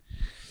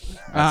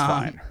That's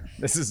fine.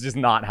 This is just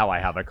not how I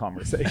have a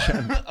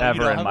conversation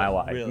ever in my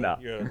life. Really? No.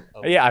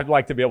 Yeah, I'd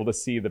like to be able to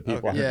see the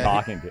people I'm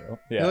talking to.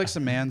 Yeah. He likes the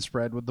man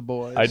spread with the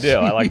boys. I do.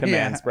 I like the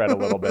man spread a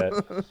little bit.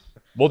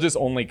 We'll just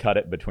only cut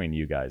it between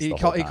you guys. He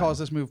calls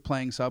this move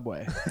playing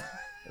Subway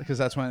because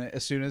that's when,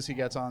 as soon as he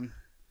gets on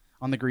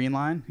the green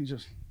line, he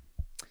just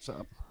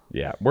sup.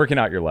 Yeah, working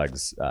out your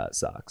legs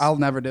sucks. I'll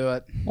never do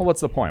it. Well,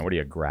 what's the point? What are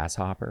you, a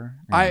grasshopper?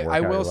 I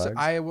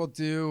will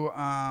do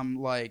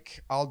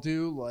I'll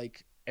do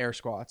air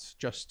squats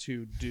just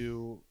to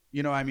do,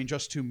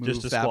 just to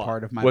move that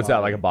part of my What's body.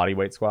 that, like a body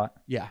weight squat?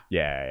 Yeah.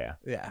 Yeah.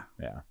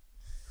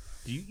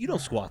 You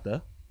don't squat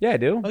though. Yeah, I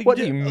do. Oh, what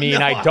do you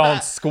mean I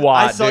don't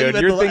squat, dude?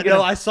 You're thinking.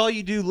 I saw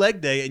you do leg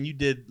day and you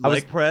did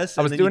leg press.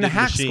 I was doing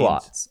hack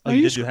squats. Oh,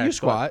 you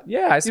squat.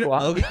 Yeah, I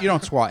squat. You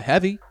don't squat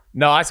heavy.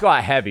 No, I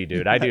squat heavy,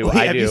 dude. I do.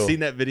 Have you seen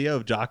that video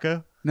of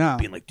Jocko? No.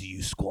 Being like, do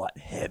you squat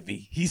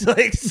heavy? He's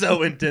like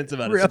so intense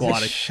about his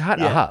squatting.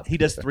 Shut up. He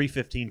does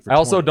 315 for I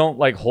also 20.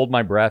 don't hold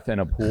my breath in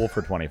a pool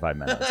for 25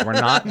 minutes. We're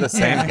not the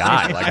same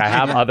guy. I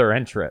have other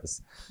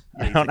interests.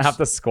 I don't have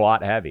to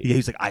squat heavy. Yeah,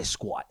 he's like, I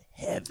squat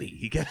heavy.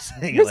 He kept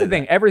saying Here's the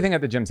thing. Everything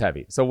at the gym's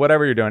heavy. So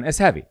whatever you're doing is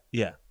heavy.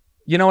 Yeah.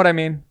 You know what I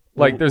mean?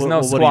 There's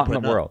no squat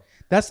in the world.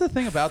 That's the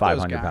thing about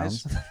those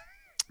guys.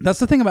 That's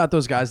the thing about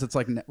those guys that's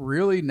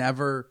really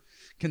never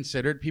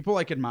considered. People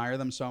admire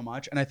them so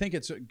much, and I think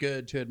it's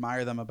good to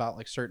admire them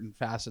about certain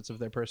facets of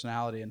their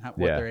personality and what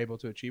they're able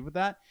to achieve with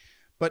that.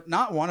 But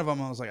not one of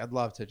them I was like, I'd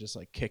love to just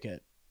kick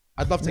it.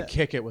 I'd love to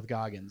kick it with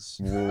Goggins.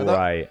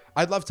 Right.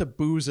 I'd love to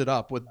booze it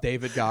up with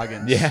David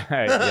Goggins.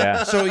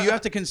 Yeah. So you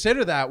have to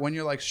consider that when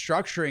you're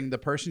structuring the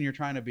person you're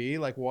trying to be,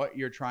 what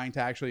you're trying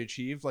to actually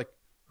achieve.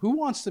 Who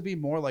wants to be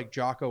more like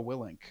Jocko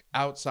Willink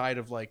outside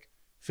of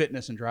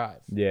fitness and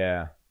drive?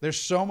 Yeah. There's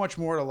so much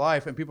more to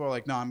life, and people are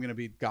like, no, I'm going to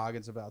be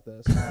Goggins about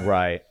this.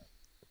 Right.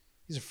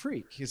 He's a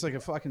freak. He's a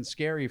fucking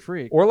scary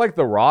freak. Or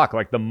The Rock.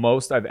 The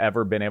most I've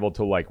ever been able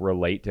to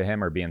relate to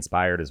him or be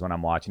inspired is when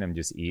I'm watching him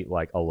just eat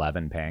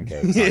 11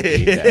 pancakes on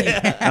cheat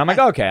day. And I'm like,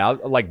 okay, I'll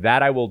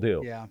that I will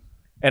do. Yeah.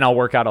 And I'll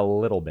work out a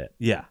little bit.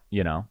 Yeah.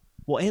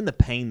 Well, and the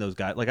pain those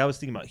guys, I was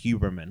thinking about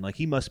Huberman.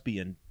 He must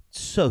be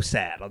so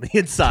sad on the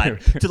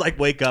inside to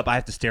wake up. I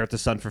have to stare at the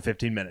sun for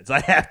 15 minutes. I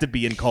have to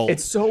be in cold.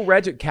 It's so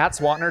wretched. Kat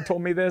Swatner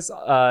told me this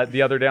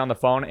the other day on the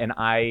phone, and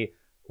I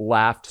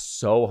laughed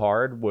so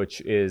hard,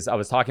 which is, I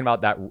was talking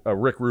about that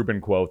Rick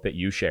Rubin quote that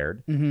you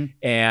shared. Mm-hmm.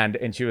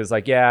 And she was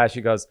like, yeah, she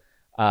goes,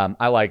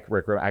 I like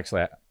Rick Rubin.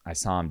 Actually, I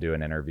saw him do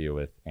an interview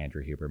with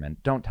Andrew Huberman.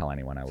 Don't tell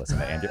anyone I listen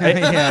to Andrew.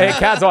 Hey,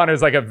 Kat Swatner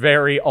is a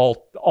very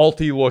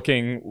alty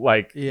looking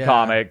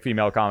comic,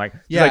 female comic.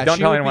 She's don't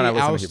tell anyone I listen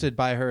to. She would be ousted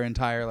by her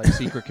entire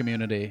secret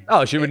community.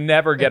 Oh, she would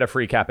never get a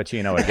free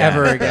cappuccino again.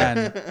 Ever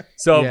again.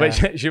 So,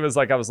 but she was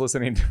like, I was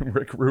listening to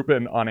Rick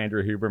Rubin on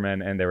Andrew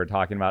Huberman, and they were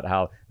talking about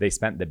how they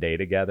spent the day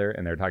together,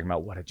 and they were talking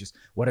about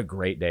what a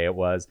great day it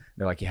was. And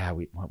they're like, yeah,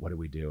 what did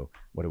we do?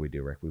 What did we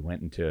do, Rick? We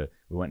went into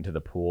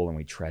the pool and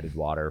we treaded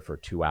water for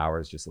 2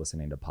 hours just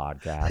listening to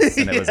podcasts,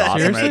 and it was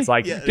awesome. And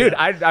it's dude,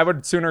 I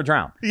would sooner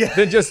drown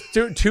than just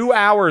 2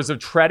 hours of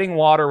treading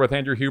water with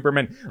Andrew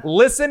Huberman,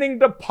 listening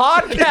to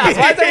podcasts. Why is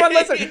everyone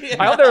listening?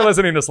 I hope they were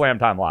listening to Slam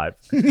Time Live.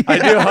 I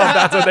do hope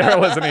that's what they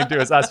were listening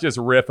to. Is us just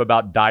riff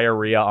about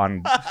diarrhea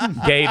on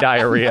gay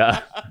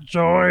diarrhea.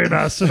 Join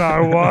us in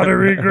our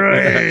watery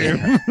grave.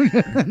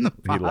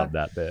 He loved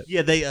that bit.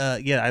 Yeah,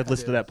 I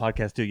listened to that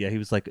podcast too. Yeah, he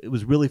was like, it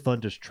was really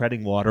fun just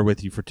treading water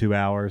with you for 2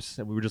 hours,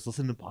 and we were just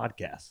listening to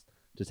podcasts,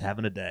 just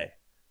having a day.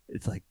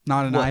 It's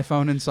not an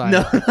iPhone inside.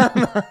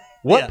 No.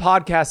 What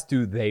podcasts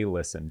do they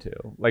listen to?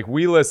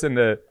 We listen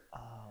to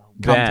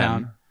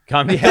Cumtown.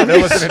 Yeah, they're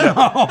listening to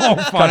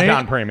funny.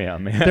 Cumtown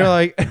Premium. Yeah. They're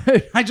like,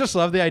 I just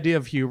love the idea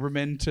of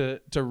Huberman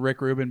to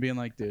Rick Rubin being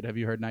like, dude, have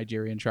you heard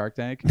Nigerian Shark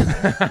Tank?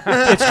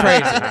 It's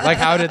crazy.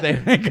 How did they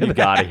think of that? You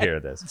gotta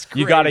hear this.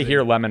 You gotta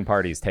hear Lemon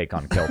Party's take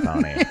on Kill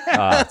Tony.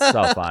 It's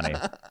so funny.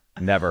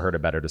 Never heard a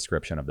better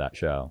description of that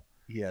show.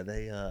 Yeah,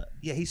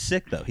 he's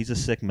sick though. He's a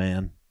sick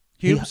man.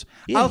 Hughes.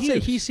 I'll say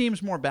he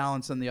seems more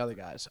balanced than the other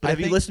guys. Have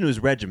you listened to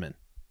his regimen?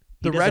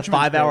 He does a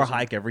 5-hour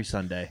hike every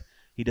Sunday.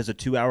 He does a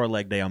 2-hour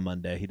leg day on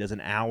Monday. He does an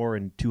hour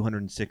and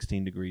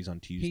 216 degrees on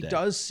Tuesday. He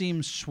does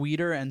seem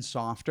sweeter and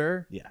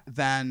softer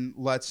than,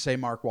 let's say,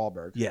 Mark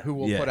Wahlberg, who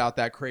will put out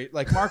that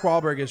Mark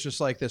Wahlberg is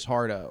just this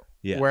hardo,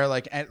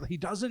 where he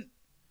doesn't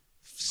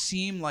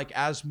seem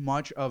as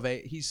much of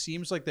a. He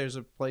seems like there's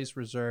a place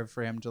reserved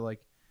for him to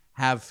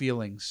have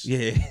feelings.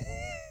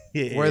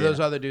 Where those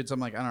other dudes,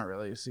 I'm I don't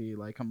really see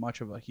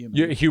much of a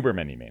human.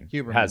 Huberman, you mean?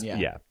 Huberman,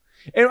 yeah.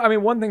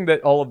 And one thing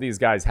that all of these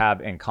guys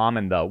have in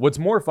common, though, what's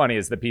more funny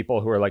is the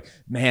people who are like,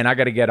 man, I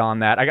got to get on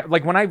that.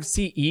 When I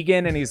see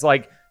Egan and he's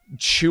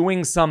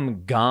chewing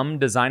some gum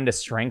designed to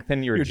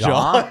strengthen your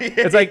jaw.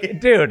 It's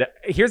dude,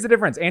 here's the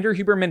difference. Andrew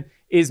Huberman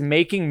is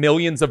making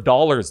millions of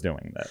dollars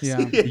doing this. Yeah.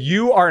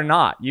 You are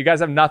not. You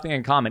guys have nothing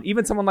in common.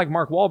 Even someone like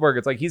Mark Wahlberg,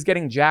 it's like he's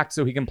getting jacked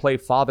so he can play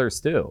Father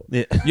Stu.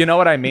 Yeah. You know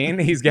what I mean?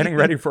 He's getting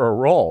ready for a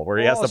role where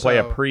he has to play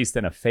a Also- priest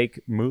in a fake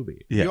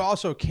movie. Yeah. You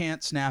also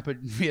can't snap a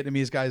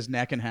Vietnamese guy's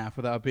neck in half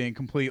without being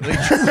completely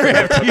tripped.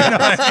 You know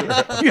what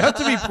I mean? You have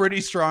to be pretty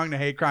strong to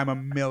hate crime a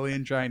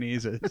million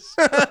Chineses.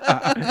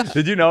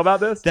 Did you know about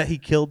this? That he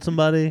killed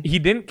somebody? He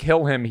didn't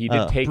kill him. He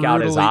did take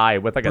out his Brutally- eye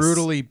with like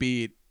brutally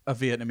beat a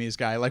Vietnamese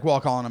guy, like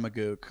while calling him a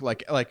gook,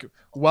 like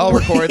well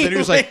recorded. That he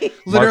was like,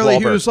 literally,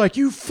 he Wahlberg. was like,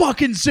 "You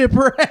fucking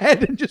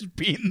zipperhead," and just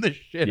beating the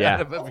shit Yeah.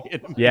 out of a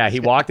Vietnamese. Yeah, he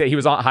walked it. He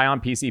was Mm-hmm. high on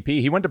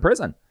PCP. He went to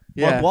prison.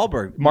 Yeah. Mark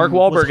Wahlberg. Mark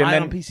Wahlberg, was and high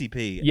then- on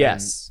PCP.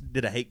 Yes. and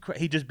did a hate crime?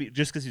 He just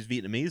because he's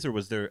Vietnamese, or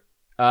was there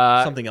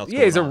something else?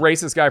 Yeah, he's a going on?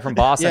 racist guy from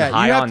Boston. Yeah,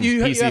 high on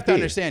you PCP. have to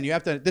understand. You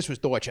have to. This was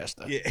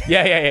Dorchester.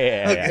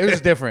 Yeah. It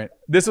was different.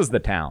 This was the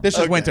town. This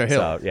is Winter Hill.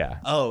 So, yeah,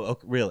 Oh,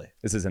 okay, really?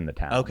 this is in the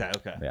town. Okay.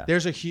 Yeah.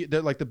 There's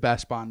like the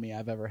best banh mi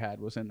I've ever had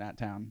was in that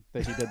town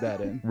that he did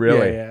that in.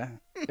 Really? Yeah.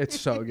 It's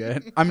so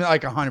good. I mean,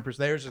 like 100%.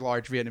 There's a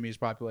large Vietnamese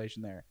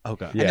population there.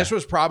 Okay. Yeah. And this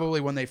was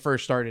probably when they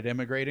first started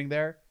immigrating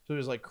there. So it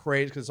was like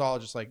crazy because it's all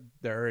just like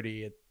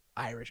dirty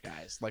Irish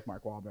guys like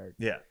Mark Wahlberg.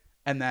 Yeah.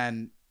 And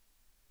then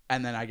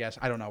I guess,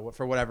 I don't know,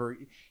 for whatever,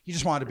 he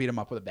just wanted to beat him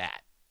up with a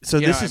bat. So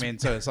You this know is what I mean?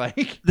 So it's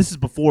like, this is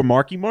before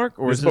Marky Mark,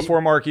 or This is is this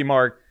before Marky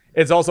Mark.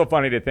 It's also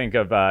funny to think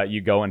of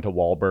you go into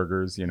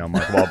Wahlburgers, you know,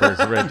 Mark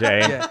Wahlberg's Ridge A,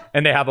 Yeah.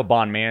 and they have a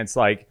bond man. It's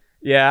like,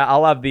 yeah,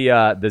 I'll have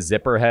the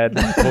zipper head,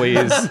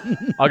 please.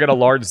 I'll get a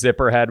large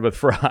zipper head with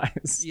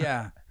fries.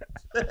 yeah,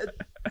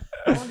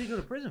 How long did he go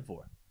to prison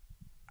for?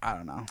 I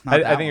don't know.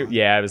 I think,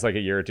 yeah, it was like a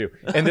year or two.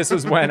 And this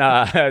was when,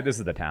 this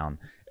is the town.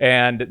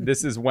 And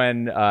this is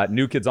when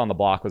New Kids on the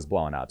Block was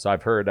blowing up. So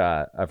I've heard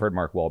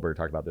Mark Wahlberg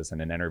talk about this in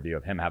an interview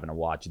of him having to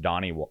watch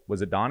Donnie.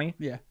 Was it Donnie?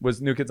 Yeah.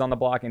 Was New Kids on the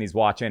Block, and he's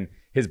watching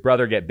his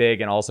brother get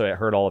big, and also it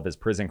hurt all of his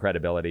prison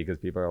credibility because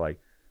people are like,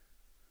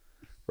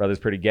 brother's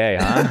pretty gay,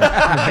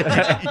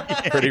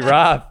 huh? Pretty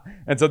rough.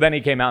 And so then he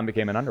came out and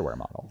became an underwear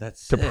model.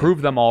 That's to sick.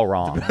 prove them all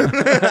wrong. Look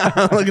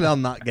at how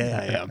not gay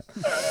I am.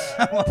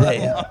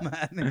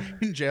 Damn.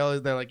 In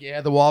jail, they're like, yeah,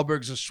 the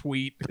Wahlbergs are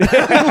sweet.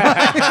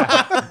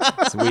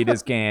 Sweet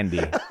as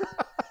candy.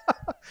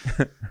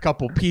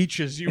 Couple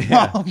peaches, you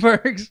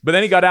Wahlbergs. But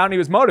then he got out and he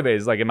was motivated.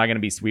 He's like, am I going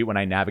to be sweet when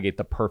I navigate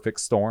the perfect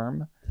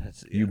storm?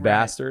 That's You right.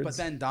 bastards. But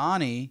then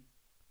Donnie,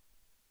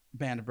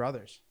 Band of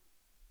Brothers,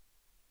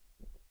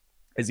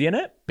 Is he in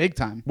it? big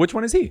time. Which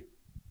one is he?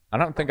 I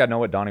don't think I know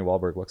what Donnie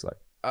Wahlberg looks like.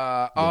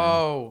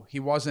 Oh, he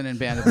wasn't in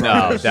Band of No,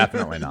 Brothers.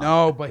 definitely not.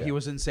 No, but he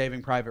was in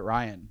Saving Private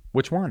Ryan,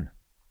 Which one?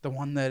 the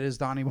one that is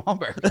Donnie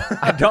Wahlberg.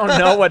 I don't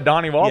know what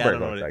Donnie I Wahlberg don't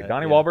know looks what like. it-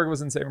 Donnie yeah. Wahlberg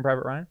was in Saving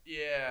Private Ryan?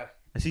 Yeah,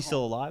 Is he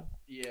still alive?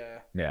 yeah.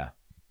 Yeah.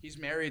 He's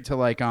married to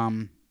like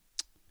Mark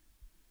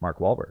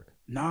Wahlberg.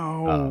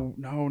 no.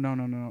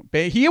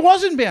 He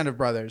was in Band of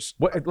Brothers.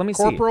 What? Let me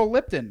Corporal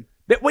Lipton.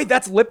 see. Wait,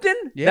 that's Lipton?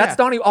 Yeah. That's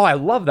Donnie. Oh, I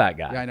love that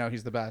guy. Yeah, I know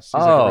he's the best. He's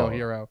like a Oh. real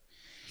hero.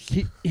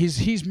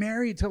 He's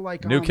married to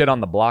like New kid on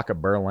the block of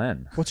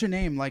Berlin. What's her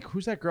name? Like,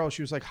 who's that girl?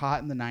 She was like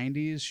hot in the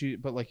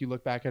 '90s. But like you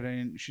look back at her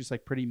and she's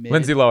like pretty mid.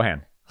 Lindsay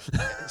Lohan.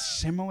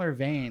 Similar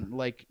vein,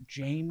 like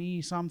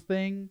Jamie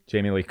something.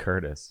 Jamie Lee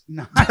Curtis.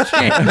 Not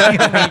Jamie Lee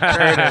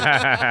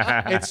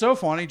Curtis. It's so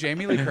funny.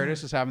 Jamie Lee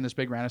Curtis is having this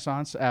big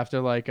renaissance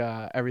after like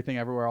Everything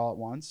Everywhere All at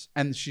Once,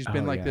 and she's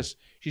been like this.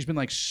 She's been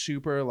like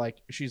super like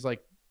she's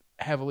like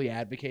heavily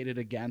advocated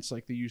against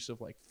like the use of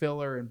like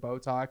filler and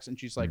Botox, and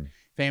she's like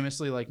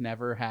famously like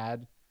never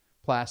had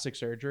plastic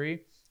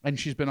surgery, and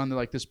she's been on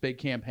like this big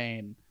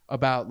campaign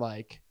about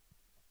like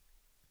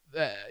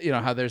you know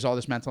how there's all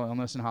this mental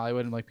illness in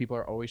Hollywood and like people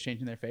are always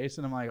changing their face,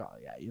 and I'm like, oh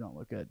yeah, you don't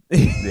look good.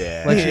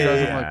 Yeah. Like she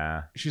doesn't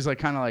look. She's like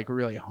kind of like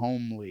really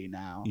homely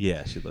now.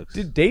 Yeah, she looks.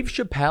 Did Dave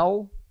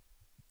Chappelle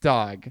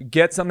Dog.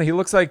 get something? He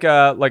looks like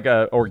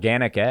a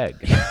organic egg.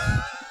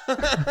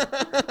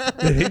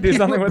 Did he do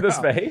something with his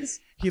face?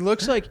 He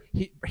looks like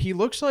he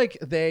looks like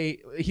they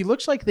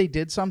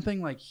did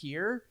something like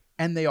here,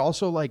 and they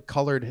also like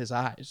colored his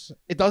eyes.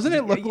 It doesn't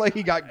it look like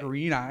he got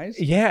green eyes?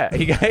 Yeah,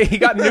 he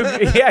got new.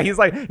 Yeah,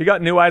 he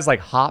got new eyes like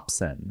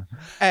Hobson.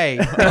 Hey,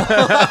 He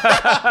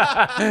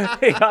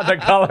got the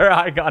color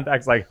eye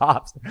contacts like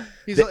Hobson.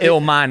 He's The like-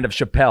 ill mind of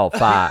Chappelle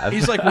 5.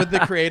 he's like with the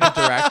creative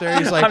director.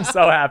 He's like, I'm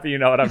so happy you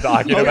know what I'm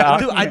talking Oh, about.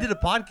 dude, I did a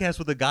podcast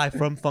with a guy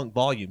from Funk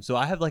Volume, so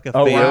I have like a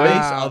Oh, fan really? base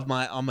Wow. of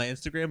on my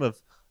Instagram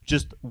of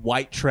just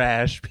white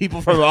trash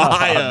people from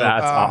Ohio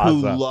That's who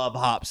awesome. love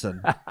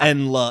Hobson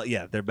and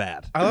they're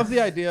bad. I love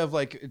the idea of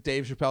like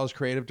Dave Chappelle's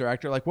creative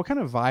director. Like, what kind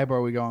of vibe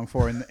are we going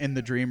for in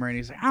the Dreamer? And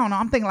he's like, I don't know.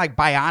 I'm thinking like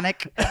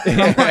bionic.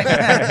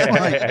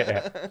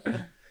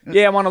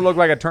 Yeah, I want to look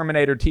like a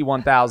Terminator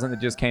T-1000 that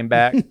just came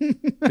back.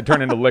 Could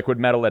turn into liquid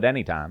metal at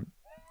any time.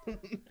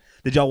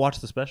 Did y'all watch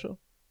the special?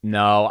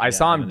 No, I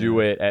saw him I do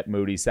it at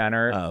Moody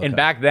Center. Oh, okay. And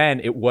back then,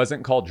 it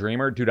wasn't called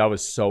Dreamer. Dude, I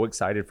was so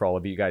excited for all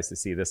of you guys to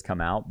see this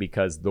come out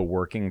because the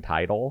working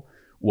title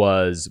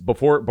was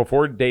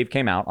before Dave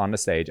came out on the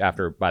stage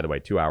after, by the way,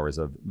 2 hours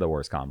of the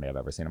worst comedy I've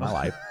ever seen in my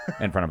life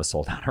in front of a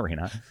sold-out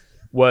arena.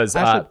 was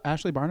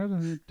Ashley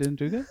Barno didn't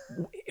do that.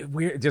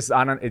 Weird.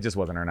 It just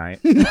wasn't her night.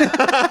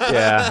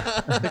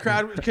 Yeah. The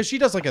crowd, because she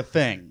does like a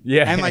thing.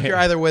 Yeah. And like you're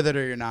either with it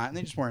or you're not, and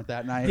they just weren't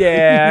that night.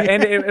 Yeah.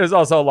 And it was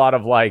also a lot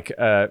of like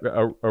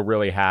a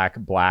really hack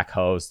black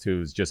host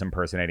who's just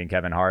impersonating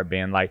Kevin Hart,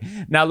 being like,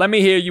 "Now let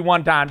me hear you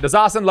one time. Does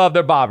Austin love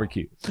their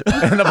barbecue?"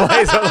 And the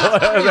place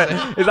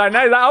is like,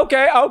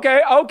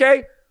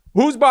 okay.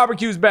 Whose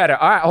barbecue's better?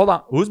 All right, hold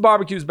on. Whose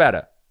barbecue's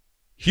better?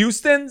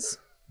 Houston's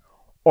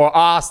or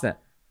Austin?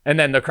 And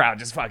then the crowd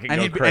just fucking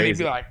go crazy. And he'd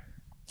be like,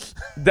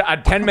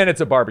 10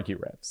 minutes of barbecue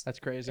ribs. That's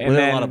crazy. Were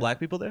there a lot of black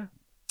people there?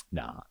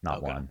 No,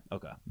 not one.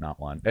 Okay. Not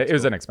one. It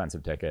was an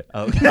expensive ticket.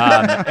 Okay.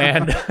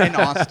 And in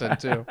Austin,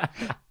 too.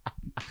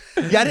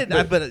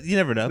 Yeah, but you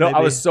never know. No, maybe.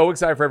 I was so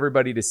excited for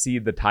everybody to see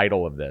the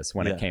title of this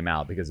when it came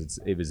out because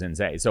it was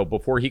insane. So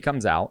before he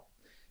comes out,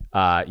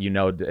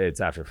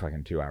 it's after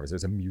fucking 2 hours.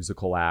 There's a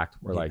musical act.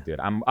 We're like, dude,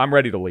 I'm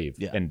ready to leave.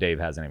 Yeah. And Dave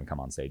hasn't even come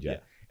on stage yet. Yeah.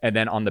 And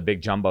then on the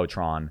big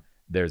Jumbotron,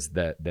 there's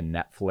the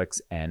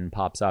Netflix N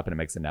pops up and it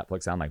makes the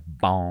Netflix sound like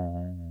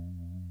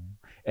boom.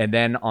 And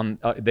then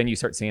then you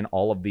start seeing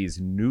all of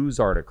these news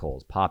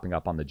articles popping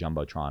up on the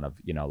Jumbotron of,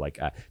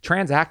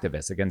 trans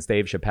activists against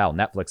Dave Chappelle,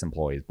 Netflix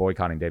employees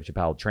boycotting Dave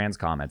Chappelle, trans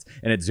comments,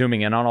 and it's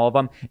zooming in on all of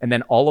them. And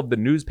then all of the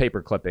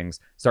newspaper clippings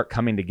start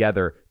coming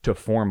together to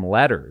form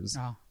letters,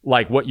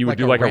 like what you would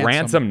do, like a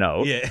ransom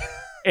note. Yeah.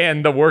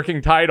 And the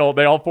working title,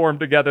 they all form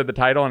together the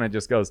title, and it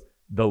just goes,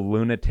 "The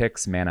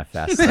Lunatics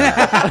Manifesto."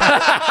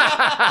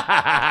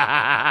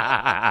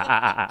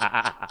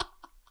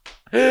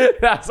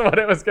 That's what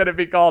it was going to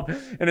be called.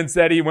 And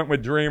instead he went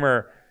with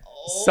Dreamer.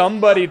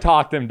 Somebody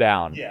talked him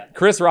down. Yeah.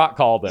 Chris Rock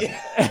called him.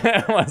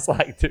 And was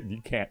like, dude,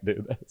 you can't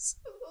do this.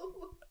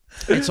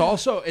 It's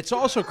also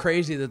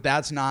crazy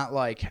that's not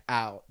like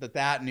out,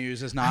 that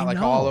news is not like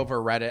all over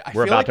Reddit.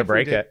 We're about to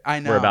break it. I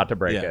know. We're about to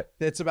break it.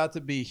 It's about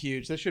to be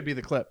huge. This should be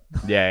the clip.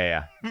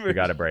 Yeah. We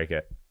got to break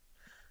it.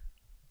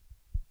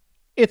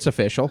 It's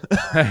official.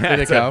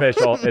 It's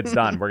official. It's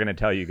done. We're going to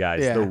tell you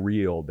guys the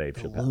real Dave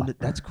Chappelle.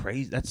 That's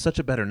crazy. That's such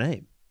a better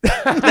name.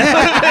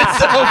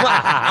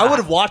 I would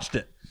have watched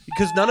it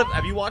because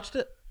have you watched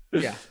it?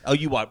 Yeah. Oh,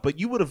 you watched, but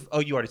you would have. Oh,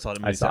 you already saw it.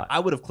 I saw it. I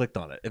would have clicked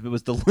on it if it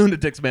was the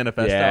Lunatics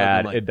Manifesto.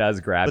 Yeah, it does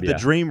grab you. But the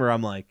Dreamer,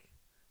 I'm like,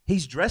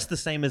 he's dressed the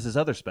same as his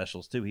other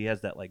specials too. He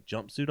has that like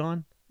jumpsuit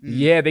on.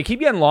 Yeah, they keep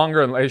getting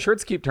longer, and his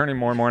shirts keep turning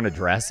more and more into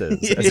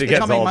dresses as he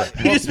gets older.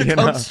 He just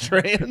becomes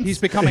trans. He's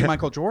becoming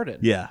Michael Jordan.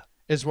 Yeah.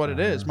 Is what it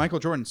is. Michael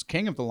Jordan's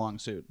king of the long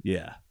suit.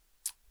 Yeah.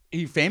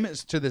 He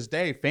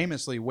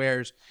famously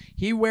wears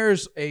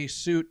a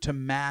suit to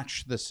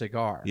match the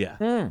cigar.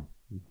 Yeah.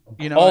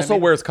 Also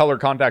wears color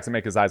contacts and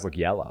make his eyes look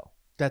yellow.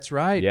 That's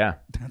right. Yeah.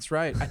 That's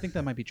right. I think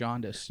that might be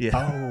jaundice. Yeah.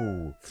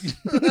 Oh.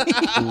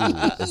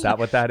 Ooh, is that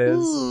what that is?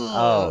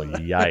 Oh,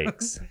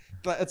 yikes.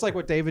 It's like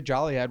what David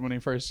Jolly had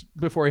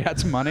before he had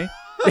some money.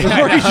 Do you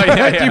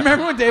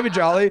remember when David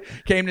Jolly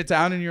came to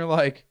town and you're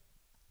like,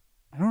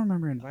 I don't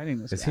remember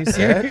inviting this guy. Is he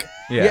sick?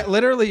 Yeah,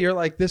 literally, you're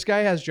like, this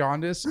guy has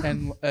jaundice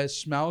and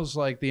smells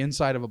like the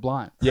inside of a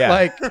blunt. Yeah.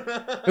 Like,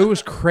 it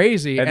was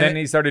crazy. And then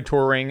he started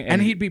touring.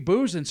 And he'd be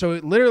boozing. So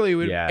it literally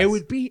would, it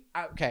would be,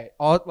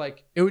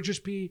 it would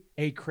just be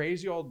a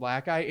crazy old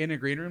black guy in a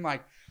green room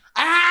like,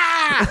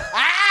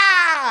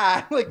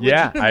 like,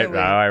 yeah,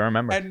 I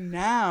remember. And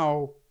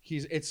now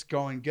it's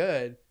going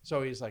good.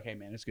 So he's like, hey,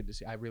 man, it's good to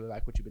see. I really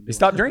like what you've been doing. He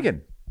stopped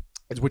drinking.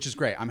 Which is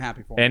great. I'm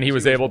happy for him. And he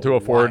was able to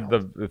afford the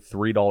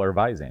 $3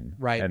 Visine.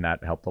 Right. And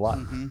that helped a lot.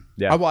 Mm-hmm.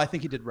 Yeah. Well, I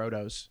think he did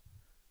Rotos.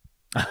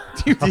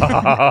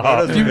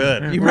 Rotos were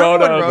good. You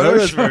remember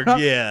Rotos were,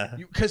 yeah.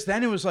 Because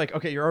then it was like,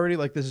 okay, you're already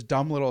like this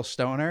dumb little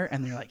stoner,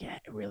 and you're like, yeah,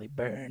 it really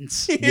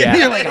burns. Yeah.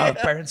 You're like, oh, it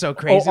burns so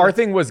crazy. Our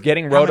thing was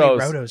getting How Rotos.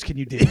 many Rotos can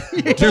you do?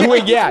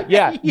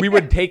 Yeah. We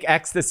would take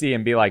ecstasy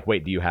and be like,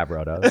 wait, do you have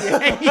Rotos?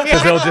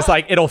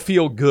 Because it'll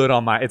feel good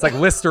on it's like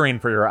Listerine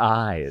for your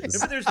eyes.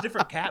 But there's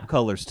different cap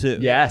colors too.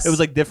 Yes. It was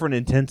like different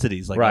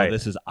intensities. Like, oh,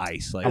 this is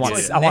ice. Like,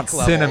 I want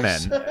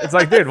cinnamon. It's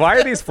like, dude, why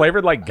are these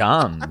flavored like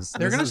gums?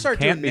 They're going to start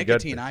doing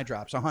nicotine eye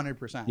drops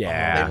 100%.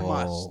 Yeah. They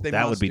must.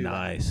 That would be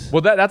nice.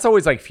 Well, that's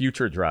always like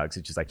future drugs.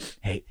 It's just like,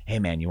 hey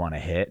man, you want a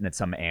hit? And it's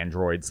some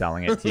android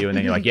selling it to you. And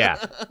then you're like, yeah.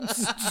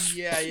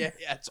 Yeah.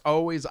 It's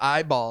always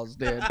eyeballs,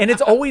 dude. And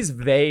it's always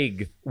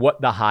vague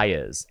what the high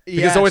is.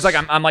 Because it's always like,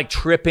 I'm like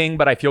tripping,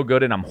 but I feel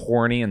good and I'm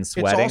horny and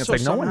sweating. It's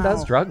like, no one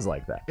does drugs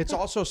like that. It's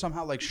also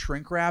somehow like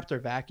shrink wrapped or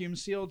vacuum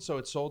sealed. So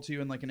it's sold to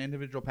you in like an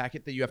individual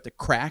packet that you have to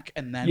crack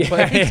and then put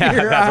into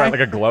your that's eye. right, like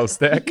a glow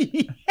stick.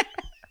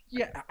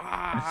 Yeah.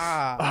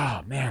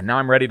 Oh man, now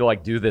I'm ready to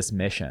like do this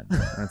mission.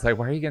 And it's like,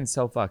 why are you getting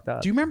so fucked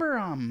up? Do you remember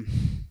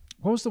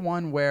what was the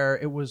one where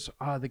it was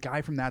the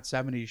guy from That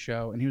 70s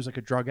Show and he was like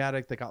a drug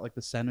addict that got like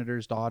the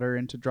senator's daughter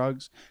into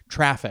drugs?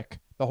 Traffic.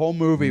 The whole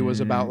movie was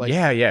about like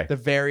the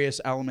various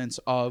elements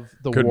of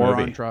the war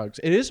on drugs.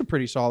 It is a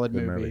pretty solid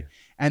movie.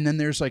 And then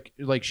there's like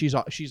she's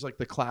like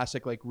the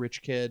classic like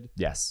rich kid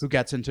who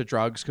gets into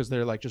drugs because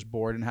they're like just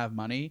bored and have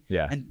money.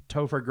 Yeah. And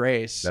Topher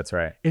Grace that's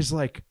right. is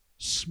like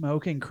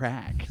smoking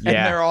crack. And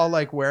they're all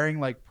like wearing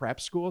like prep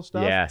school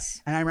stuff.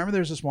 Yes. And I remember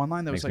there's this one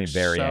line that Makes was like me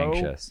very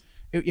anxious.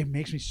 it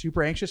makes me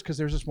super anxious because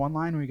there's this one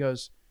line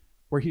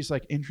where he's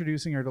like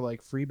introducing her to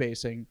like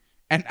freebasing,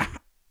 and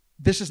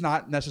this is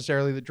not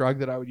necessarily the drug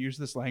that I would use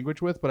this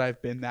language with, but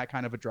I've been that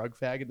kind of a drug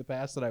fag in the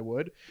past that I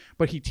would.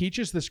 But he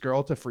teaches this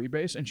girl to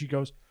freebase, and she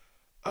goes,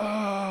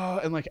 "Oh,"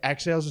 and like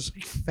exhales this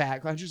like,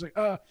 fat, and she's like,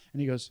 "Oh,"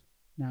 and he goes,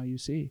 "Now you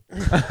see."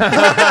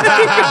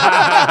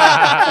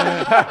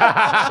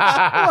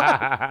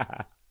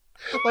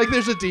 Like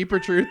there's a deeper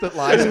truth that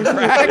lies in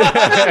crack.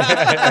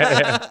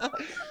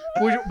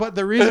 But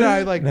the reason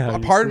I like a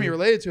part of me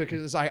related to it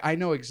because I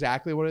know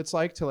exactly what it's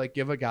like to like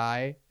give a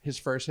guy his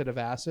first hit of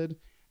acid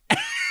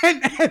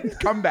and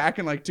come back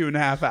in like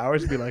 2.5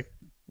 hours and be like,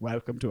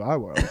 "Welcome to our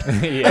world."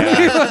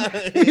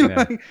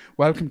 Like,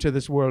 "Welcome to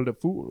this world of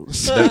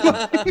fools."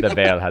 The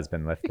veil has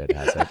been lifted,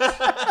 has it?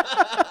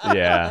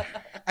 Yeah.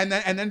 And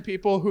then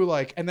people who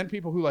like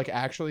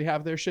actually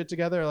have their shit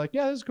together are like,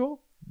 "Yeah, this is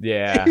cool."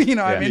 Yeah. What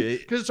I mean?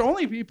 Because it's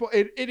only people,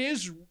 it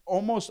is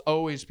almost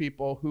always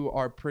people who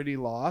are pretty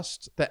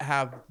lost that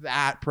have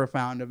that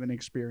profound of an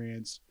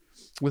experience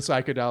with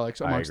psychedelics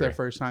amongst their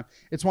first time.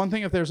 It's one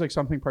thing if there's like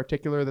something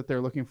particular that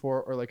they're looking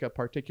for or like a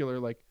particular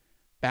like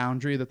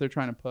boundary that they're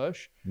trying to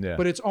push. Yeah.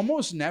 But it's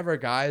almost never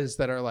guys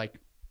that are like,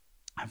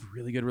 have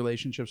really good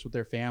relationships with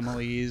their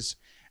families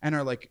and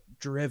are like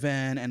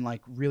driven and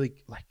like really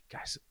like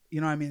guys,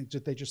 I mean,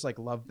 they just like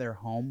love their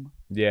home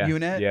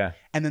unit. Yeah.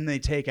 And then they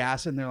take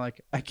acid and they're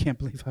like, "I can't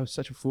believe I was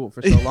such a fool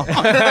for so long."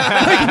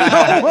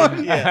 Like,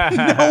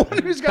 no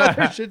one who's got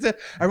their shit to,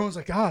 everyone's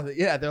like, "Oh,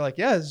 yeah." They're like,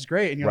 "Yeah, this is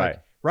great." And you're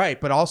like,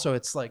 "Right." But also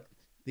it's like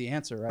the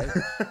answer, right?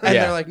 And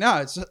they're like, "No,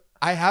 it's just,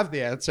 I have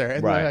the answer."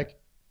 And they're like,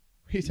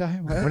 "What are you talking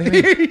about?" What do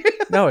you mean?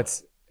 No,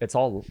 it's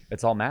all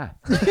math.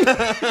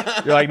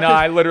 You're like, "No,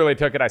 I literally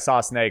took it. I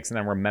saw snakes and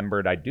then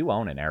remembered I do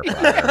own an air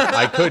fryer.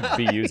 I could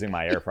be using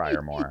my air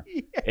fryer more.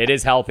 It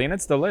is healthy and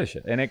it's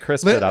delicious and it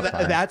crisps it up."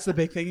 That's the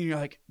big thing. And you're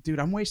like, "Dude,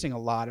 I'm wasting a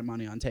lot of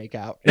money on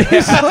takeout."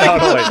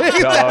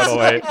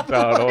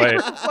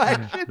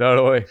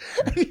 Totally.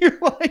 And you're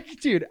like,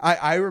 dude,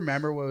 I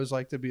remember what it was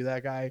like to be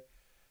that guy.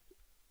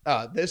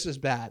 This is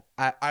bad.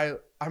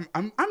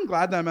 I'm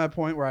glad that I'm at a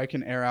point where I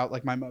can air out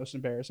like my most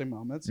embarrassing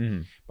moments.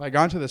 Mm-hmm. But I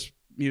got into this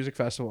music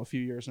festival a few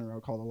years in a row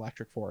called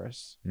Electric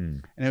Forest.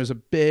 And it was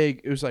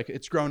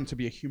it's grown to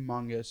be a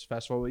humongous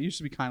festival. It used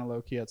to be kind of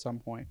low key at some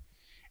point.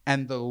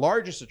 And the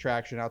largest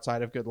attraction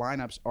outside of good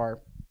lineups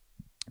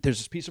there's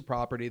this piece of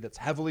property that's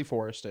heavily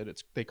forested.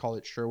 They call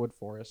it Sherwood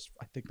Forest.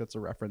 I think that's a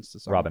reference to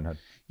something. Robin Hood.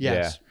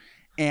 Yes.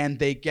 Yeah. And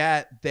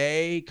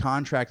they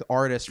contract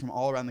artists from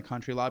all around the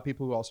country. A lot of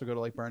people who also go to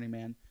like Burning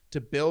Man to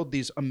build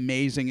these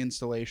amazing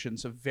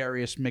installations of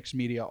various mixed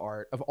media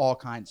art of all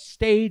kinds,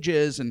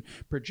 stages and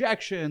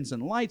projections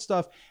and light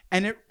stuff.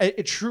 And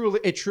it truly,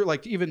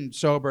 like even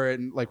sober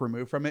and like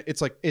removed from it,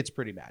 it's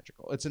pretty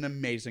magical. It's an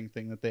amazing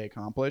thing that they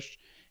accomplished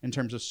in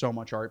terms of so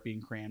much art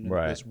being crammed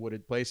into this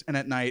wooded place. And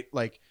at night,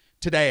 like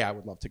today, I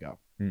would love to go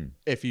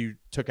if you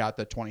took out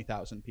the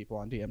 20,000 people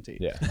on DMT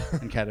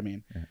and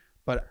ketamine. Yeah.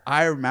 But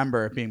I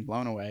remember being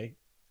blown away,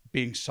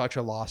 being such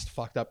a lost,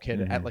 fucked up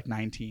kid at like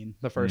 19,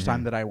 the first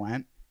time that I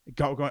went.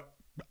 Go,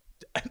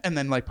 and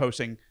then like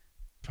posting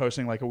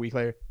like a week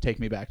later, "Take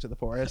me back to the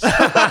forest." On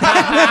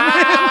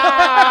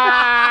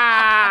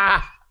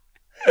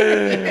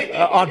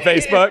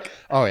Facebook.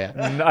 Oh yeah,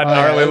 a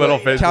gnarly little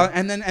Facebook.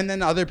 And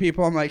then other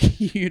people, I'm like,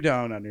 "You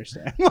don't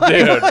understand."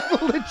 Dude,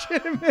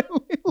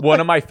 legitimately. One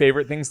of my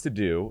favorite things to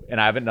do,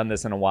 and I haven't done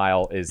this in a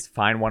while, is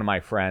find one of my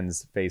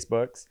friends'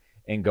 Facebooks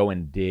and go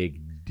and dig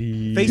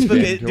deep.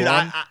 Facebook, dude,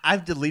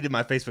 I've deleted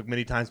my Facebook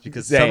many times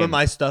because some of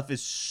my stuff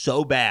is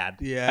so bad.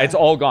 Yeah, it's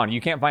all gone.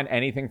 You can't find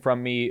anything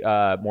from me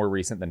more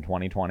recent than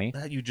 2020.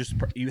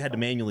 You had to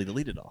manually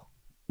delete it all.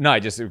 No, I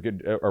just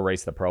could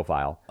erase the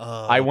profile.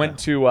 I went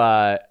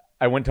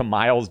to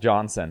Miles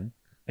Johnson,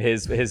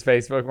 his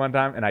Facebook one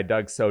time, and I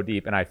dug so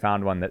deep, and I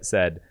found one that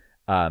said,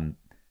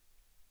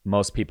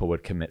 "Most people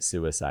would commit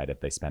suicide if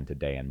they spent a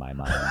day in my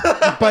mind."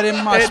 But it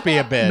must be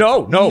a bit.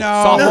 No.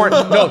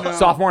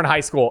 Sophomore in high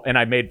school, and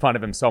I made fun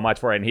of him so much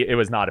for it, and it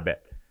was not a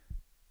bit.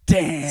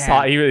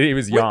 Damn. He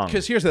was young.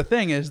 Because here's the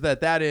thing: is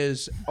that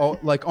is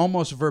like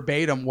almost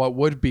verbatim what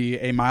would be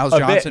a Miles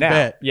Johnson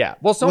bit. Yeah.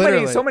 Well, so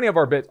many of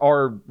our bits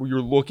are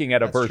you're looking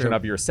at a version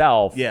of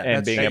yourself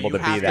and being able to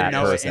be that person. You have to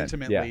know it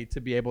intimately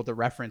to be able to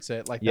reference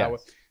it like that.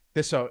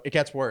 So it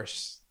ggets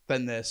worse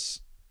than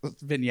this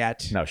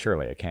vignette. No,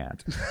 surely it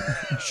can't.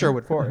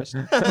 Sherwood Forest.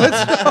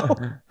 Let's go.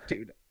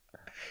 Dude.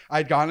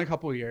 I'd gone a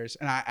couple of years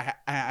and I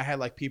had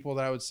like people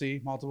that I would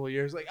see multiple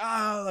years, like,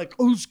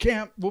 who's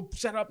camp? We'll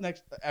set up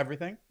next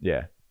everything.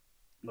 Yeah.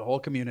 The whole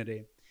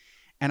community.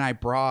 And I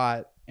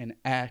brought an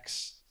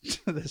ex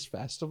to this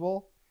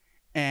festival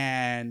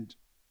and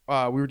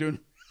we were doing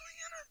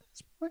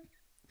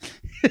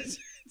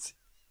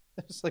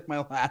it's like my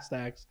last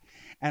ex.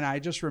 And I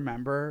just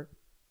remember,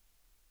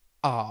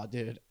 I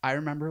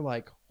remember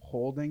like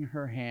holding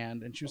her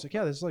hand and she was like,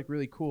 "Yeah, this is like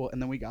really cool."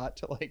 And then we got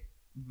to like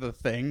the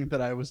thing that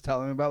I was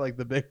telling about, like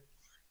the big,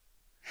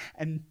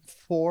 and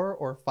 4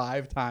 or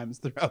 5 times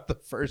throughout the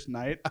first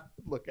night, I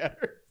would look at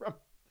her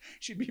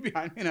she'd be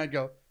behind me and I'd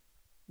go,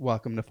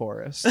 welcome to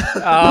Forest.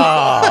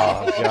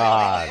 Oh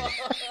God.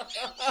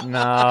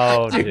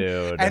 No,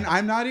 dude. And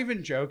I'm not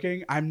even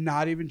joking.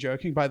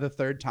 By the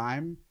third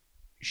time,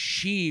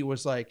 she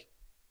was like,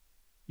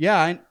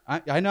 yeah,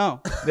 I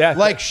know. Yeah.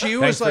 Like she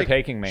was Thanks like, for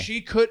taking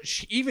me.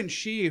 Even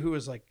she who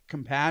was like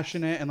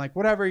compassionate and like,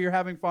 whatever, you're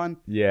having fun.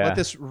 Yeah. Let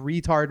this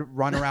retard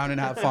run around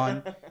and have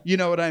fun. You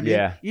know what I mean?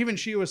 Yeah. Even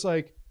she was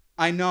like,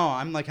 I know,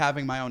 I'm like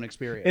having my own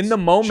experience. In the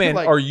moment,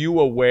 like, are you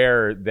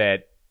aware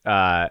that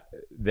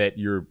that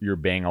you're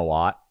being a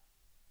lot?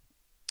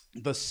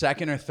 The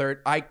second or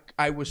third,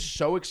 I was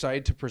so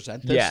excited to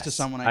present this to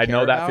someone I care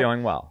know that about,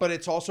 feeling well. But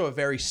it's also a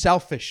very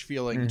selfish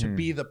feeling to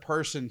be the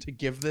person to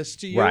give this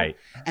to you, right?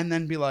 And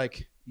then be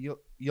like,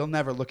 you'll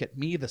never look at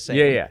me the same.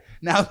 Yeah.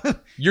 Now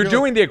you're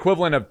doing the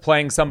equivalent of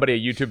playing somebody a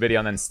YouTube video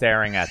and then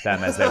staring at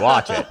them as they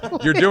watch it.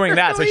 You're doing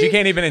that, so she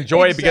can't even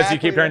enjoy it because you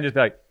keep trying to just be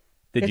like,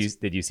 Did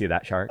you see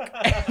that shark?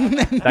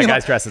 That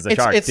guy's dressed as a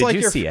shark. Did like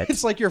you see it?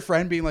 It's like your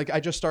friend being like, I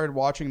just started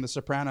watching The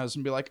Sopranos,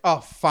 and be like, oh,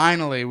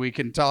 finally we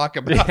can talk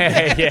about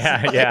this.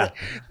 Yeah.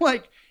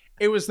 Like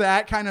it was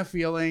that kind of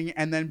feeling,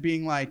 and then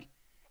being like,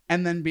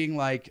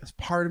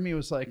 part of me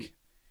was like,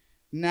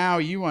 now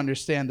you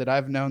understand that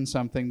I've known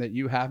something that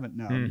you haven't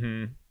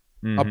known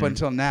up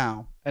until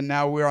now, and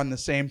now we're on the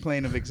same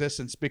plane of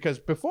existence, because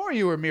before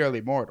you were merely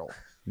mortal.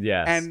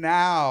 Yes. And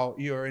now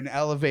you're an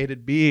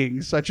elevated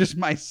being such as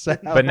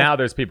myself. But now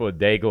there's people with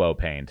day glow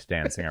paint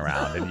dancing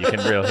around, and you can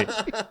really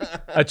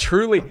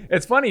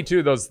it's funny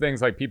too, those things,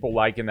 like people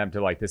liken them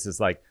to like, this is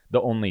like the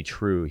only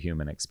true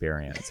human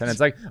experience. And it's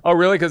like, oh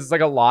really? Because it's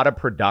like a lot of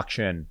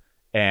production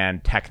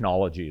and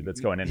technology that's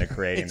going into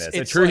creating this.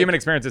 A true human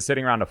experience is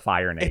sitting around a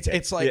fire naked.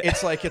 It's like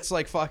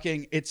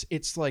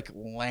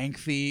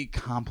lengthy,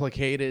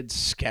 complicated,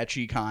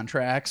 sketchy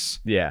contracts.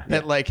 Yeah.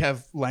 That like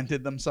have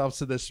lended themselves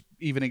to this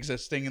even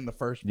existing in the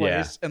first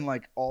place. And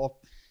like all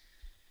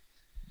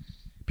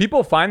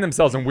people find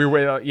themselves in weird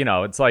way, you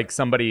know, it's like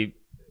somebody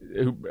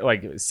who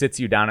like sits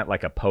you down at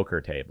like a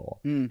poker table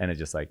and it's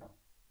just like,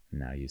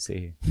 now you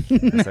see.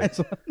 It's, like,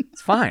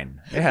 it's fine.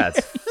 Yeah,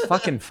 it's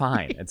fucking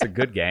fine. It's a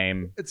good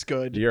game. It's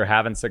good. You're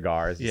having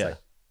cigars. It's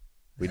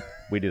like,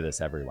 we do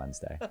this every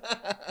Wednesday.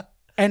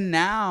 And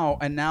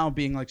now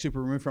being like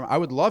super removed from it, I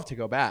would love to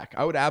go back.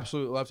 I would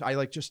absolutely love to. I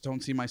like just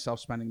don't see myself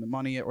spending the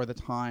money or the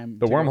time.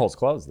 The wormhole's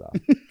closed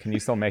though. Can you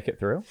still make it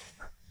through?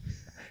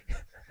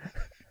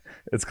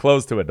 It's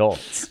closed to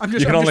adults.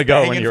 You can only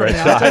go when you're a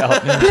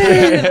child.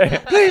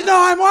 please, no,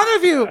 I'm one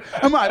of you.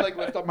 I like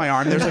lift up my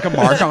arm. There's like a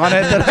mark on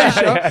it that I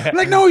show. I'm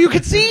like, no, you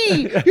can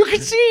see. You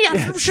can see. I'm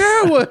from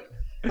Sherwood.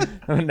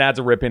 Nad's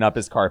ripping up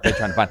his carpet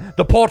trying to find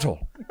the portal.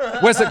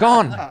 Where's it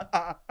gone?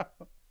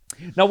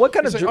 Now, what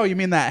kind of... Like, oh, you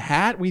mean that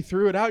hat? We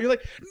threw it out. You're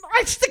like,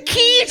 it's the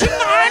key to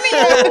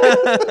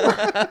Narnia.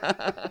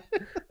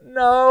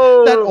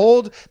 No.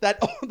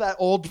 That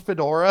old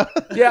fedora.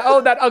 Yeah. Oh,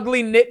 that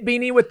ugly knit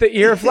beanie with the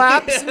ear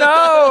flaps.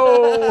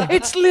 No.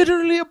 It's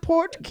literally a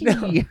port key.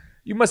 No.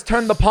 You must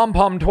turn the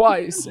pom-pom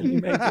twice and you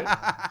make it.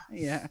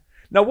 Yeah.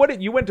 Now,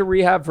 you went to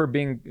rehab for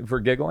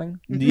giggling?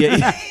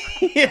 Yeah.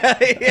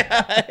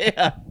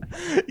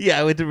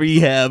 I went to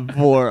rehab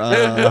for...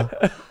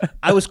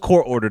 I was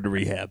court ordered to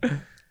rehab.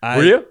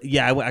 Were you?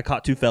 Yeah, I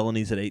caught 2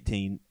 felonies at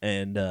 18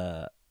 and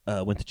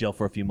went to jail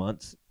for a few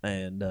months.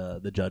 And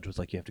the judge was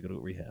like, "You have to go to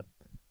rehab."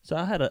 So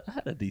I had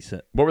a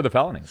decent. What were the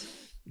felonies?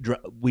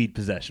 Weed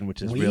possession,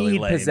 which is really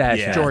lame.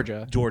 Possession.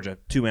 Yeah. Georgia,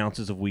 2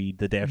 ounces of weed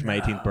the day after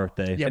my 18th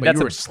birthday. Yeah, but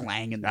you were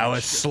slanging that. I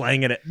was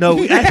slanging it.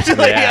 No,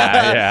 actually,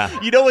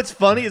 yeah. You know what's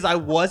funny is I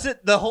wasn't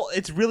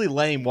it's really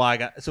lame. Why I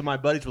got so my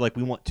buddies were like,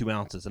 "We want 2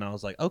 ounces," and I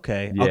was like,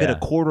 "Okay, I'll get a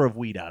quarter of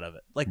weed out of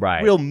it." Like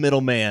real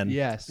middleman,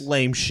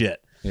 lame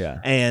shit.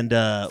 Yeah. And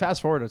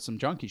fast forward to some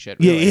junky shit.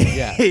 Really.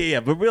 Yeah.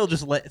 But real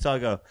so I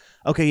go,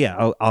 okay,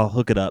 yeah, I'll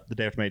hook it up the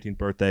day after my 18th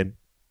birthday.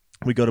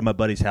 We go to my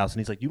buddy's house and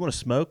he's like, "You want to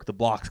smoke? The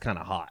block's kind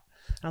of hot."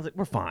 And I was like,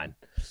 "We're fine."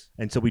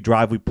 And so we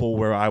pull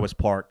where I was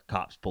parked,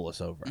 cops pull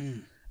us over.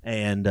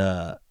 And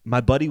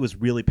my buddy was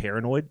really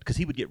paranoid because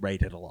he would get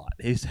raided a lot.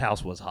 His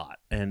house was hot.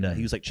 And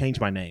he was like, "Change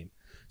my name."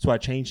 So I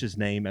changed his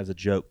name as a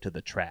joke to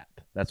The Trap.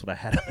 That's what I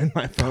had him in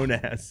my phone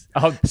as.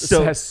 Oh,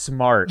 so that's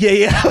smart.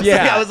 Yeah.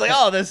 I was like,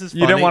 oh, this is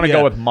funny. You didn't want to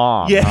go with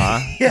Mom, huh?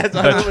 Yeah,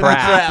 so The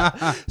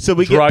Trap. So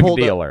we Drug get pulled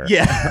dealer.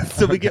 Yeah.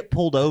 So we get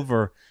pulled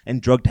over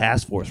and Drug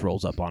Task Force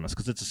rolls up on us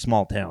because it's a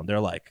small town. They're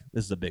like,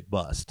 this is a big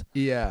bust.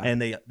 Yeah. And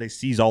they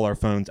seize all our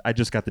phones. I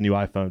just got the new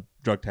iPhone.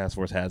 Drug Task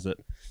Force has it.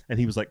 And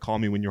he was like, "Call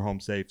me when you're home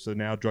safe." So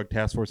now Drug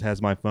Task Force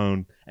has my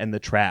phone and The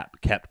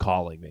Trap kept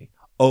calling me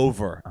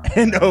over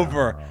and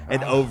over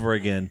and over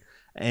again.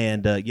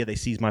 And they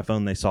seized my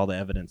phone. They saw the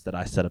evidence that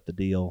I set up the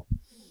deal,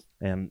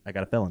 and I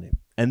got a felony.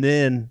 And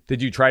then,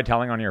 did you try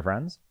telling on your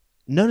friends?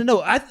 No.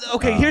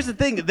 Here's the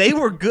thing: they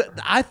were good.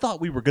 I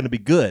thought we were going to be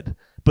good,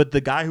 but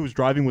the guy who was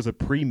driving was a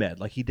pre-med.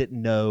 Like he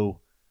didn't know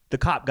the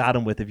cop got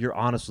him with, if you're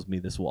honest with me,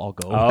 this will all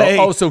go away.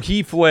 Oh, so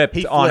he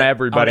flipped on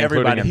everybody,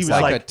 including He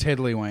himself. was like a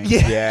tiddlywink.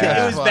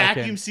 Yeah. It was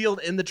vacuum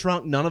sealed in the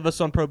trunk. None of us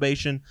on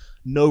probation.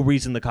 No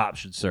reason the cops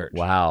should search.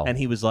 Wow. And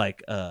he was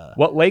like,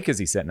 what lake is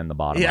he sitting in the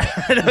bottom of?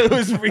 it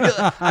was real.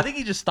 I think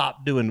he just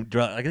stopped doing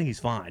drugs. I think he's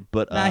fine.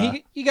 But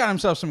he got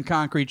himself some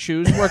concrete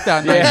shoes. Worked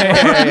out nice.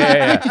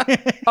 Yeah.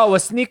 Oh, a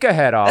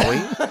sneakerhead, are we?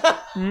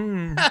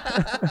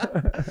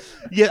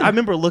 Yeah, I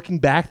remember looking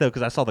back though,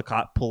 because I saw the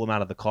cop pull him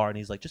out of the car, and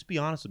he's like, "Just be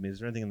honest with me. Is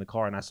there anything in the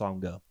car?" And I saw him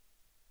go,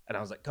 and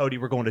I was like, "Cody,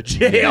 we're going to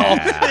jail."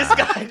 Yeah. This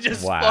guy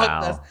just fucked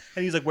us.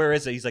 And he's like, "Where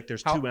is it?" He's like,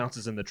 "There's 2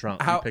 ounces in the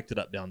trunk." He picked it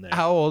up down there.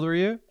 How old were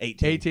you?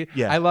 18.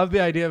 Yeah. I love the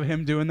idea of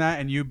him doing that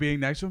and you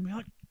being next to him. You're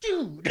like,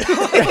 dude.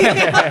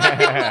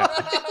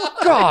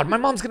 God, my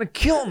mom's gonna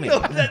kill me.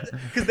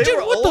 Because they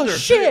were older.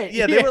 Shit?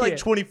 Yeah, they were like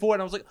 24,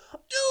 and I was like,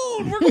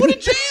 "Dude, we're going to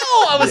jail."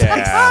 I was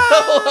like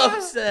so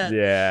upset.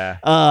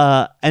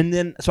 Yeah. And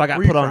then so I got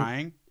were put you on.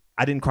 crying?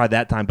 I didn't cry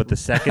that time, but the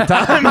second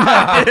time,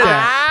 I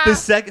did.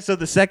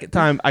 The second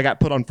time I got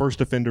put on first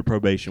offender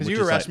probation. Because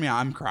you arrest me,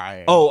 I'm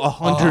crying.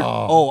 100.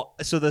 Oh,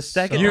 so the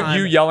second time,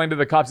 you yelling to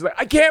the cops like,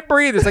 I can't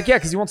breathe. It's like, yeah,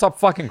 because you won't stop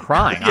fucking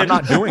crying. I'm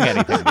not doing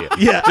anything to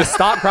you. Yeah, just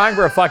stop crying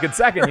for a fucking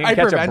second. You can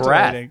catch a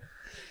breath.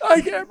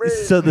 I can't breathe.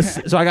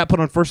 So I got put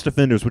on first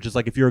offenders, which is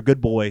like if you're a good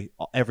boy,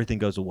 everything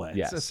goes away.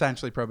 It's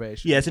essentially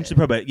probation. Yeah, essentially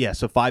probation. Yeah,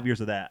 so 5 years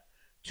of that.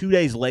 2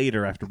 days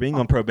later, after being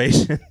on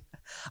probation,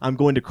 I'm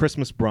going to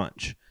Christmas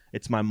brunch.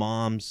 It's my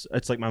mom's.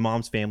 It's like my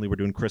mom's family. We're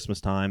doing Christmas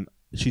time.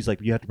 She's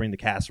like, you have to bring the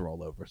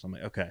casserole over. So I'm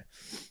like, okay.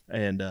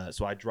 And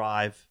so I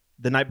drive.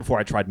 The night before,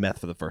 I tried meth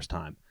for the first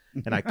time,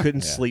 and I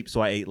couldn't sleep.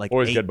 So I ate like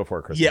always good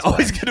before Christmas. Yeah,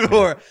 always good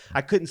before.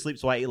 I couldn't sleep,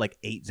 so I ate like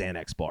 8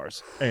 Xanax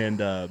bars,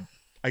 and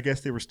I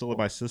guess they were still in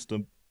my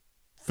system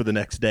for the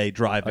next day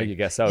driving. Oh, you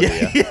guess so? Do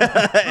you?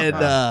 Yeah.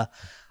 And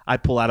I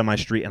pull out of my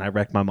street and I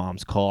wreck my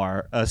mom's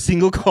car, a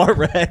single car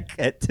wreck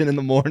at 10 in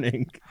the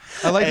morning.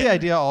 I like the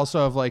idea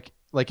also of like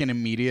an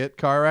immediate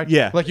car wreck.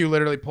 Yeah. Like you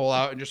literally pull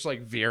out and just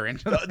like veer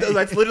into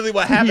That's literally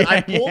what happened. I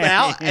pulled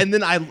out and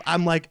then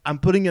I'm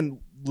putting in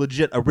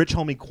legit a Rich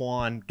Homie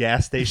Quan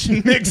gas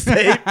station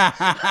mixtape.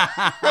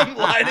 I'm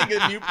lighting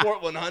a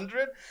Newport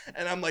 100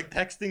 and I'm like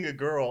texting a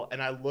girl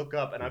and I look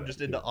up and I'm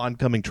just into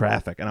oncoming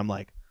traffic and I'm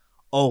like,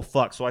 oh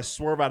fuck. So I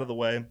swerve out of the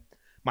way.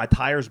 My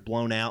tire's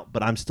blown out,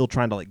 but I'm still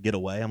trying to like get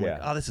away. I'm like,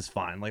 oh, this is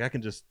fine. Like I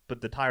can just,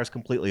 but the tire's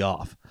completely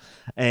off.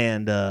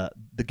 And the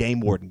game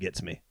warden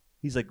gets me.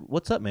 He's like,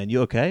 what's up, man?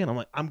 You okay? And I'm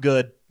like, I'm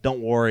good.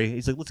 Don't worry.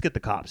 He's like, let's get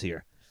the cops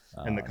here.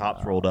 And the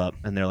cops rolled up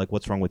and they're like,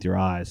 what's wrong with your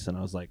eyes? And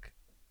I was like,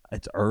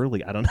 it's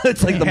early. I don't know.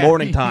 It's like the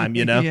morning time,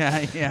 you know?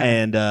 Yeah.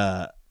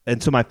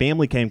 And so my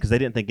family came because they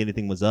didn't think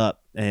anything was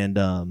up. And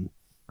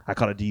I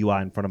caught a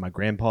DUI in front of my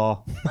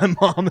grandpa, my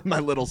mom, and my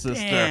little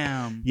sister.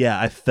 Damn. Yeah,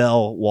 I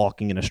fell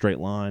walking in a straight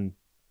line.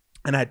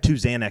 And I had 2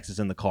 Xanaxes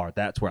in the car.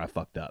 That's where I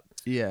fucked up.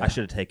 Yeah. I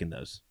should have taken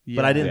those.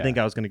 But I didn't think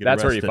I was going to get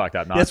That's arrested. where you fucked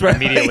up. Not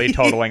immediately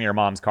totaling your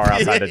mom's car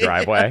outside the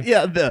driveway.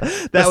 Yeah.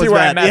 Where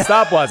I messed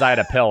up was I had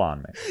a pill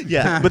on me.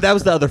 Yeah. But that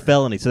was the other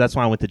felony. So that's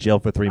why I went to jail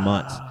for 3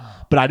 months.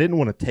 But I didn't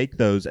want to take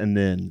those and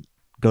then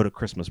go to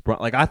Christmas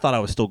brunch. Like I thought I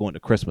was still going to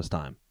Christmas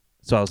time.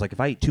 So I was like,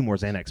 if I eat 2 more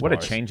Xanax what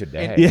bars. a change of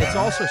day. And it's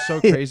also so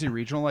crazy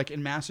regional. Like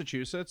in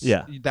Massachusetts,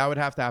 that would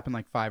have to happen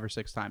like 5 or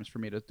 6 times for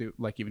me to do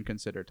like even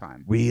consider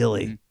time.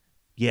 Really? Mm-hmm.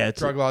 Yeah,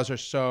 drug laws are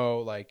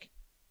so like.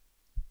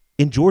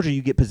 In Georgia,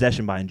 you get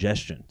possession by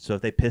ingestion. So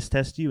if they piss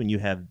test you and you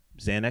have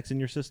Xanax in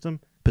your system,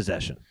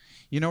 possession.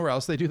 You know where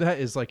else they do that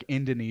is like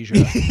Indonesia.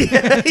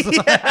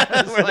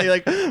 Where they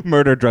like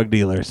murder drug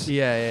dealers.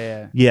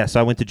 Yeah. So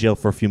I went to jail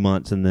for a few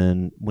months and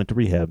then went to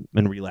rehab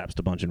and relapsed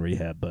a bunch in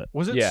rehab. But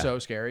was it so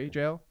scary,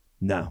 jail?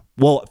 No.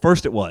 Well, at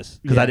first it was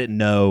because I didn't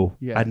know.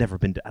 Yeah. I'd never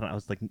been. I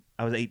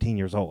was 18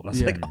 years old. I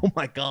was like, oh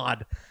my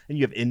god! And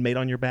you have inmate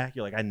on your back.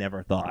 You're like, I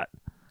never thought.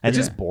 It's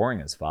just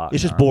boring as fuck.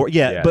 It's just boring.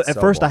 Yeah, but at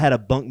first boring. I had a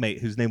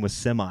bunkmate whose name was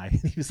Semi.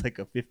 He was like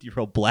a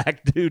 50-year-old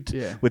black dude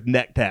with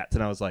neck tats,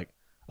 and I was like,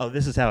 "Oh,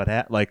 this is how it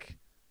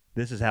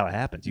this is how it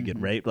happens. You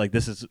get raped. Like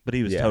this is." But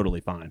he was totally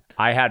fine.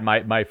 I had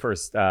my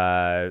first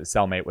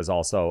cellmate was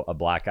also a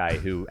black guy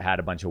who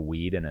had a bunch of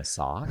weed in his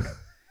sock.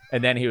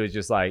 And then he was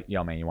just like,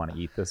 "Yo, man, you want to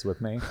eat this with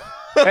me?"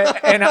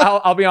 and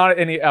I'll be honest.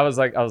 And I was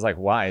like,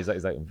 "Why?" He's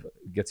like,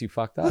 "Gets you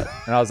fucked up."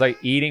 And I was like,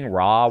 "Eating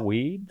raw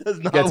weed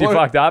gets you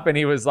fucked up." And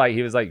he was like,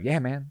 "Yeah,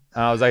 man."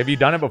 And I was like, "Have you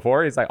done it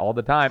before?" He's like, "All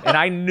the time." And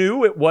I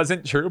knew it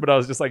wasn't true, but I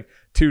was just like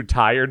too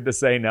tired to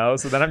say no.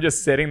 So then I'm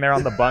just sitting there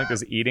on the bunk,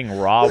 just eating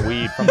raw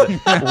weed from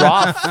the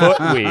raw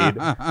foot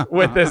weed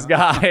with this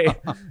guy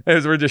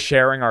as we're just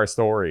sharing our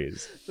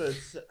stories. So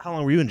how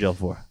long were you in jail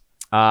for?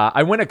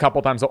 I went a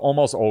couple times, so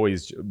almost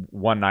always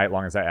one night.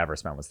 Longest I ever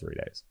spent was 3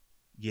 days.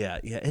 Yeah,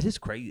 it is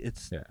crazy.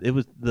 It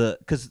was but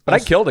I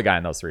killed a guy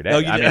in those 3 days. Oh,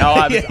 you did?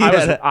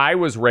 I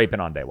was raping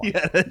on day 1.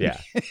 Yeah.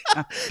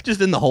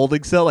 Just in the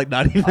holding cell, like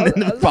not even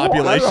in the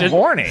population. I was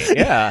horny.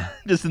 Yeah,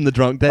 just in the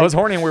drunk tank. I was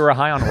horny, and we were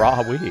high on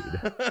raw weed.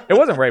 It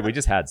wasn't rape. We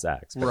just had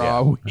sex.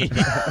 Raw weed.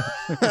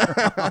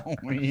 Raw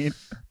weed.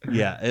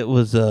 Yeah, it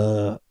was.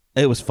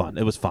 It was fun.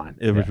 It was fine.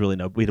 It was really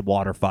we had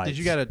water fights. Did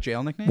you get a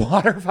jail nickname?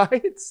 Water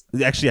fights?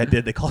 Actually, I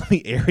did. They called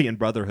me Aryan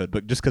Brotherhood,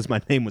 but just because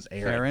my name was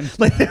Aaron. Aaron?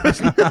 Like, there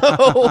was no...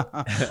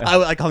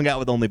 I hung out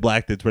with only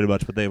black dudes pretty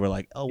much, but they were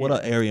like, oh, what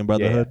up, Aryan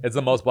Brotherhood? Yeah. It's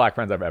the most black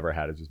friends I've ever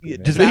had. It's just,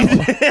 Just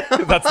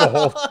that's the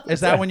whole...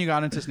 Is that when you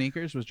got into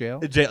sneakers? Was jail?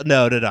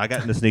 No. I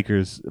got into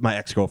sneakers. My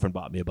ex-girlfriend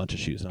bought me a bunch of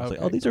shoes, and I was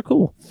like, oh, these are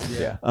cool.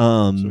 Yeah.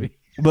 Sweet.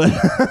 But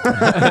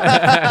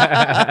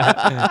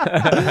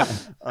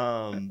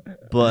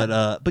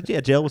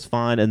yeah, jail was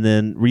fine, and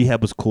then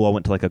rehab was cool. I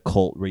went to like a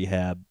cult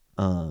rehab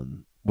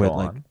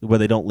where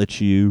they don't let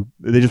you.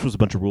 There just was a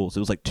bunch of rules. It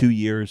was like 2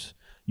 years.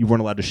 You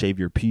weren't allowed to shave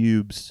your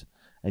pubes,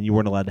 and you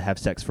weren't allowed to have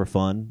sex for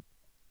fun.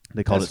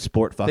 They called it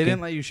sport fucking. They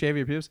didn't let you shave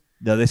your pubes?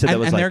 No, they said that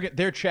was and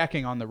they're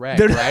checking on the reg,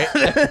 right?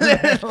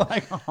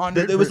 Like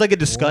 100%. It was like a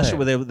discussion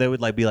where they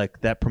would like be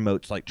like, that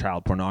promotes like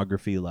child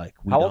pornography. Like,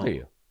 how old are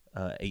you?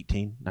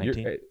 18,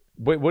 19.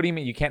 What do you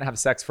mean you can't have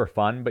sex for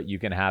fun, but you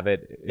can have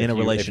it in a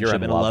relationship, if you're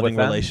in a loving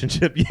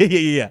relationship?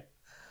 Yeah.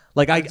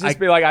 Like I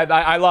be like,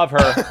 I love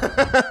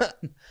her.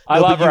 I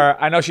love her.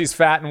 I know she's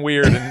fat and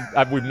weird,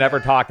 and we've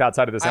never talked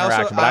outside of this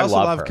interaction, but I also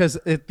love her because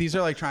these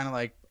are like trying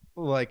to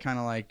kind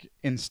of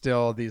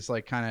instill these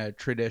like kind of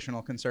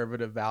traditional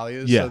conservative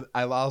values. Yeah. So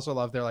I also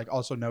love they're like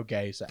also no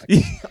gay sex.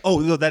 Oh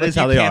no, that is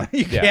how they are.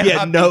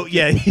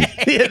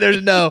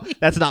 There's no.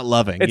 That's not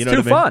loving. It's you know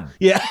too fun.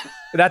 Yeah.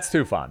 That's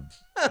too fun,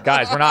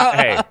 guys. We're not.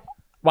 Hey,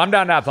 well, I'm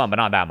down to have fun, but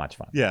not that much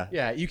fun.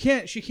 Yeah.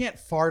 She can't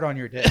fart on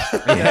your dick.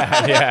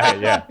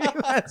 Yeah.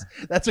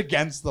 That's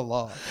against the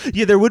law.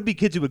 Yeah, there would be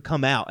kids who would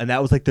come out, and that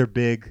was like their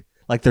big,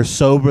 like they're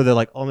sober. They're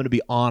like, oh, I'm going to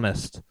be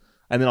honest,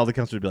 and then all the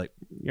counselors would be like,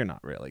 you're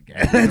not really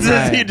gay.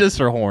 You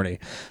just are horny.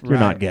 You're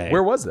not gay.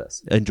 Where was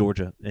this? In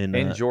Georgia.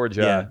 In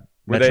Georgia. Yeah.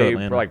 Were Metro they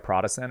Atlanta. like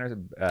Protestant or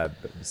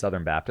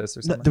Southern Baptist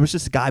or something? No, there was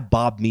this guy,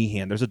 Bob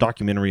Meehan. There's a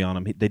documentary on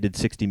him. They did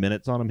 60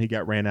 Minutes on him. He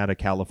got ran out of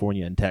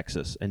California and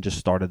Texas and just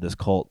started this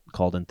cult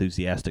called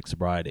Enthusiastic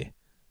Sobriety.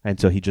 And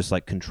so he just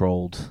like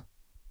controlled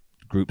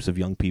groups of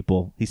young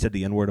people. He said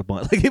the N-word a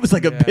bunch. Like it was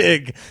like a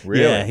big...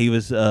 Really? Yeah, he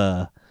was...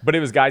 But it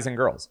was guys and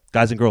girls.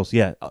 Guys and girls,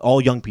 yeah. All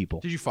young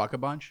people. Did you fuck a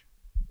bunch?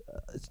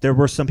 There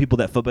were some people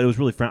that but it was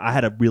really fun. I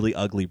had a really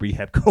ugly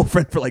rehab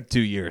girlfriend for like 2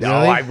 years. Oh,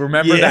 I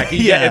remember that.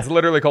 Yeah. It's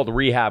literally called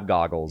rehab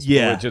goggles.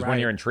 Yeah. Which is when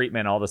you're in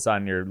treatment, all of a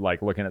sudden you're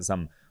like looking at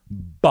some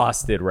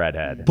busted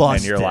redhead.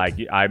 Busted. And you're like,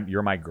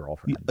 you're my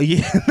girlfriend.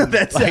 Yeah.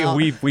 That's like how...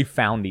 we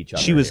found each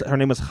other. Her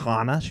name was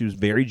Hannah. She was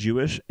very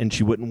Jewish, and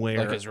she wouldn't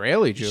wear... Like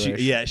Israeli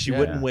Jewish. She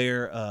wouldn't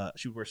wear...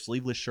 she would wear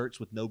sleeveless shirts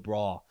with no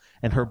bra,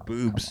 and her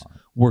boobs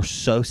were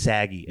so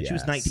saggy. And she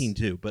was 19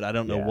 too, but I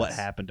don't know what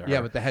happened to her.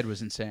 Yeah, but the head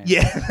was insane.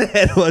 Yeah,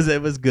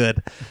 it was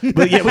good.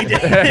 But yeah,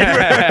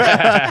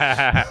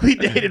 we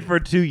dated for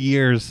 2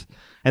 years,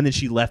 and then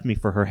she left me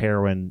for her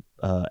heroin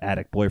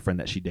addict boyfriend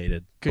that she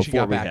dated because she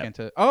got rehab. back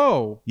into.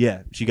 Oh,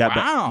 yeah, she got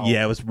back.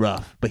 Yeah, it was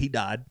rough, but he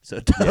died. So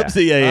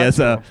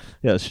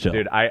it's chill.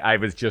 Dude, I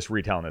was just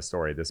retelling this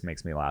story. This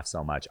makes me laugh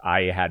so much.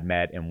 I had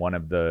met in one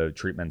of the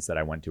treatments that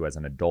I went to as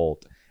an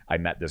adult. I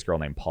met this girl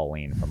named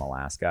Pauline from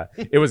Alaska.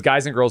 It was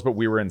guys and girls, but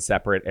we were in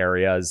separate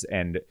areas.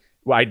 And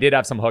I did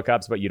have some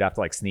hookups, but you'd have to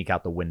like sneak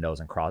out the windows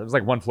and cross. It was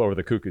like one floor of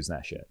the cuckoo's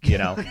nest shit, you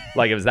know?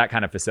 Like it was that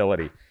kind of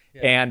facility.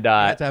 Yeah. And you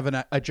have to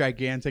have a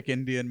gigantic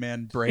Indian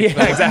man break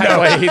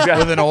exactly.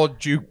 With an old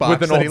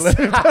jukebox that he lived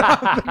on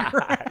the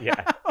ground.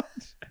 Yeah.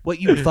 What,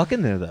 you were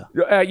fucking there though?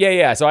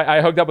 Yeah. So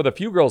I hooked up with a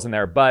few girls in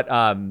there, but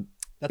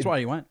that's why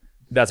you went.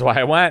 That's why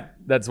I went.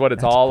 That's what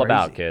it's all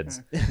about,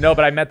 kids. No,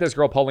 but I met this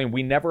girl, Pauline.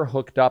 We never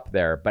hooked up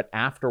there, but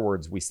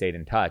afterwards we stayed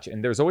in touch.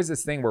 And there's always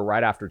this thing where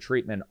right after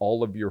treatment,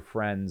 all of your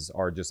friends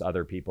are just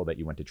other people that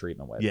you went to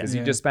treatment with. Because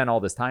you just spent all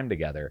this time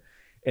together.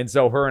 And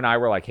so her and I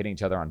were like hitting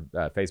each other on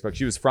Facebook.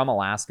 She was from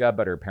Alaska,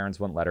 but her parents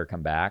wouldn't let her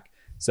come back.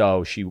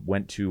 So she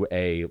went to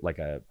a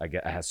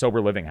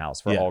sober living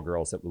house for all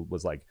girls that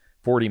was like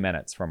 40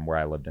 minutes from where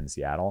I lived in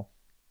Seattle.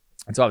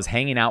 And so I was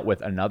hanging out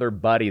with another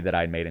buddy that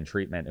I'd made in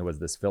treatment. It was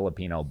this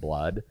Filipino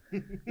blood.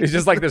 It's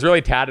just like this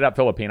really tatted up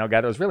Filipino guy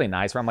that was really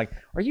nice. Where I'm like,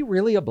 are you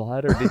really a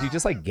blood or did you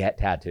just like get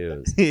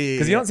tattoos?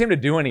 Because you don't seem to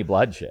do any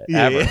blood shit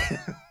ever.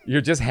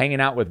 You're just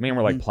hanging out with me and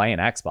we're like playing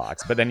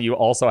Xbox. But then you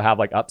also have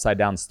like upside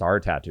down star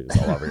tattoos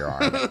all over your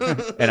arm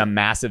and a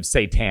massive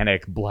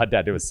satanic blood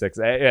tattoo with 6.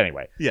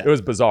 Anyway, it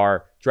was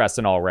bizarre. Dressed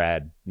in all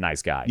red.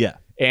 Nice guy. Yeah.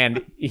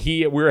 And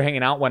we were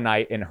hanging out one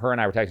night and her and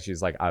I were texting.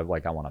 She's like, I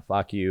want to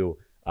fuck you.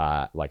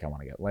 Like I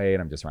want to get laid.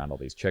 I'm just around all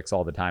these chicks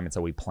all the time. And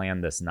so we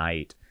planned this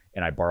night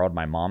and I borrowed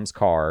my mom's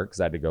car because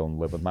I had to go and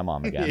live with my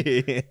mom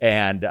again.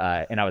 And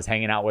I was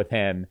hanging out with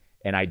him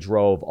and I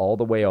drove all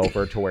the way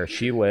over to where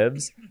she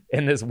lives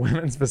in this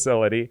women's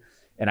facility.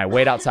 And I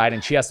wait outside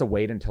and she has to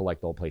wait until like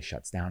the whole place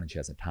shuts down and she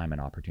has a time, an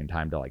opportune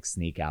time to like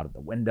sneak out of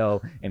the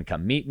window and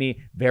come meet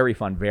me. Very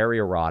fun, very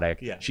erotic.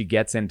 Yeah. She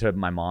gets into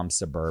my mom's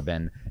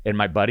Suburban and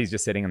my buddy's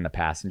just sitting in the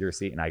passenger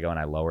seat and I go and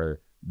I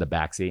lower the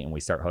back seat and we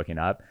start hooking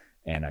up.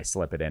 And I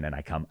slip it in and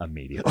I come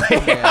immediately. You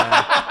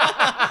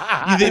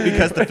think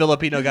because the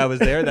Filipino guy was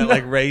there that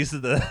like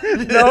raised the...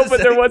 No,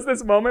 but there was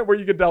this moment where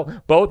you could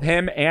tell both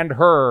him and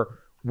her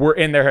were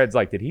in their heads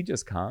like, did he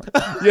just come?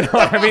 You know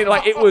what I mean?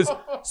 Like, it was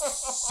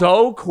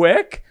so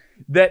quick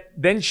that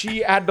then she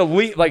had to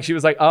leave. Like, she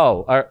was like,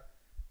 oh,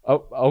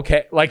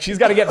 okay. Like, she's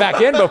got to get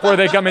back in before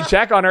they come and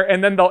check on her.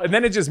 And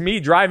then it's just me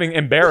driving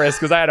embarrassed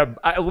because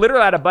I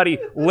literally had a buddy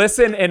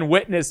listen and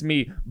witness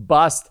me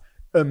bust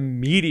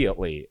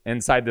immediately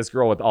inside this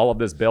girl with all of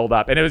this build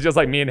up, and it was just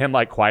like me and him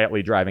like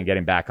quietly driving,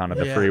 getting back onto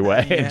the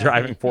freeway and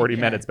driving 40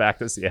 minutes back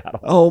to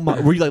Seattle. Oh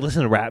my! Were you like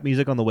listening to rap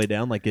music on the way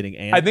down, like getting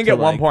amped? I think at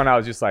one point I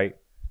was just like,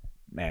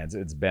 man,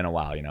 it's been a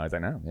while, you know. I was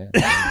like, no,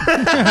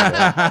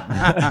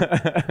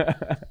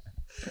 yeah.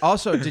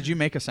 Also, did you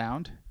make a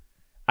sound?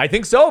 I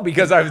think so,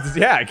 because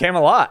I came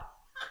a lot.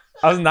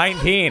 I was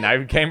 19.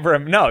 I came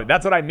from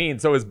that's what I mean.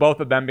 So it was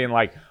both of them being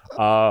like,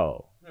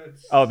 oh,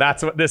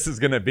 that's what this is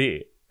gonna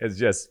be. It's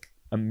just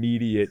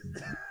immediate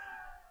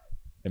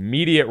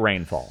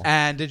rainfall.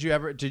 And did you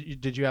have a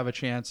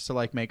chance to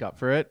like make up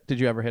for it? Did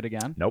you ever hit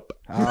again? Nope.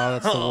 Oh,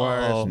 that's the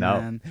worst,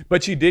 man.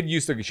 But she would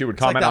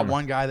comment like that on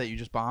one guy that you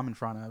just bomb in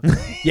front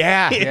of.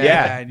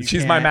 yeah.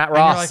 She's my Matt Ross. And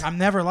you're like, I'm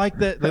never like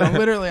that.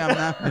 Literally, I'm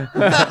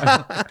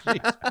not.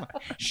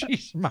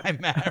 she's my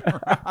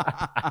Matt Ross.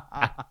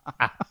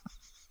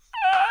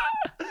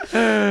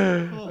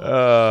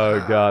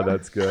 Oh God,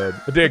 that's good,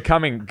 dude.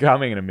 Coming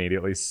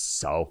immediately,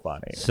 so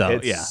funny. It's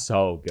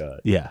so good.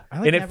 Yeah,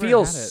 and it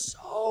feels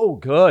so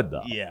good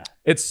though. Yeah,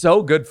 it's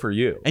so good for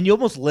you, and you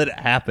almost let it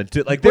happen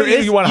too. Like you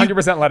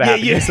 100% let it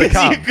happen.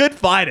 You could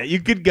fight it.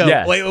 You could go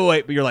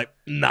wait, but you're like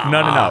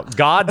no.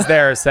 God's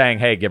there saying,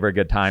 "Hey, give her a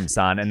good time,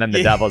 son," and then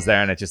the devil's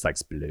there, and it's just like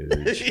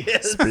splooge,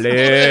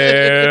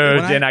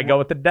 splooge, and I go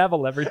with the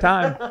devil every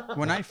time.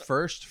 When I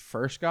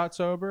first got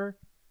sober,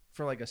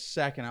 for like a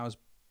second, I was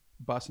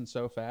busting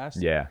so fast.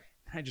 Yeah.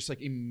 I just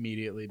like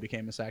immediately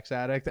became a sex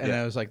addict, and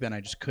I was like, then I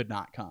just could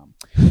not come.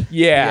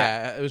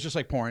 Yeah, it was just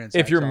like porn and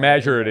sex. If you're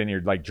measured and you're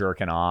like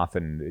jerking off,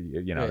 and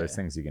there's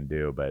things you can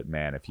do, but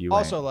man, if you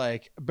also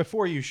like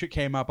before you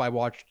came up, I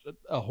watched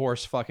a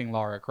horse fucking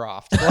Lara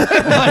Croft.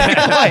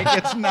 like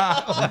it's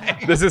not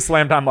like this is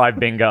Slam Time Live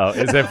bingo.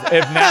 Is if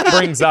Nat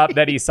brings up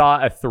that he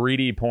saw a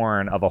 3D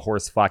porn of a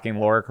horse fucking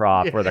Lara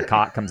Croft where the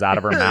cock comes out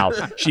of her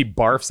mouth, she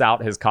barfs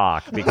out his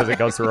cock because it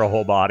goes through her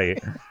whole body.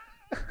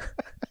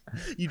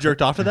 You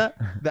jerked off to that?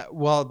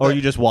 Or you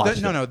just watched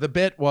it? No. The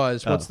bit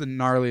was, what's the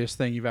gnarliest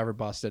thing you've ever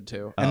busted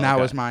to? And that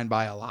was mine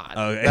by a lot.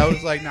 Okay. That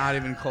was like not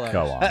even close.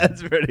 Go on.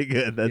 That's pretty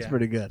good. That's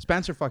pretty good.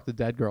 Spencer fucked the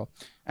dead girl.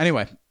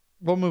 Anyway,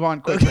 we'll move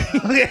on quickly.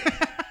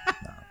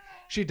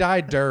 She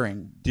died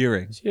during.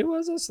 She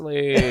was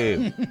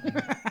asleep.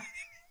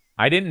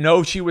 I didn't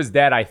know she was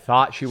dead. I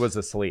thought she was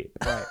asleep.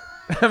 Right.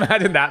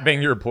 Imagine that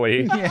being your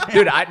plea.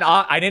 Dude,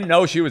 I didn't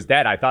know she was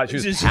dead. I thought she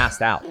was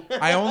passed out.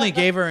 I only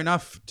gave her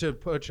enough to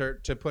put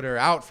her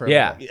out for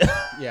yeah.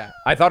 Yeah.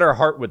 I thought her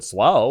heart would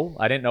slow.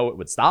 I didn't know it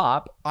would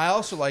stop. I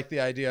also like the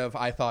idea of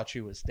I thought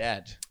she was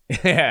dead.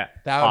 Yeah.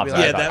 That would be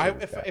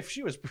like, if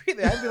she was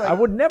breathing, I'd be like, I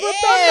would never have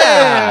done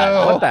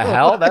that. What the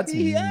hell? That's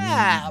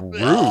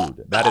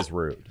rude. That is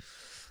rude.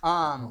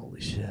 Holy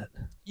shit.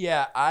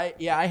 Yeah,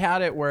 I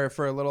had it where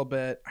for a little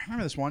bit, I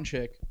remember this one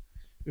chick.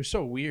 It was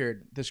so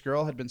weird. This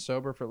girl had been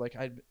sober for like,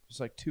 I was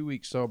like 2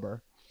 weeks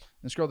sober.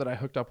 This girl that I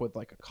hooked up with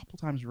like a couple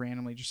times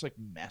randomly, just like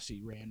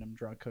messy random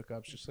drug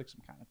hookups, just like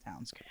some kind of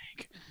town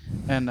skank.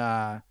 And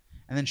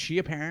then she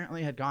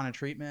apparently had gone to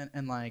treatment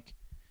and like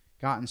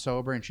gotten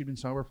sober, and she'd been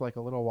sober for like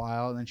a little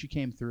while. And then she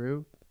came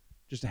through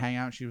just to hang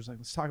out. And she was like,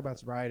 let's talk about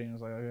sobriety. And I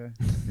was like, okay.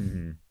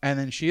 And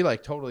then she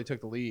like totally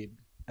took the lead.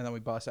 And then I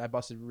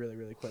busted really,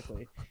 really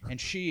quickly. And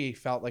she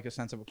felt like a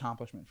sense of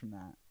accomplishment from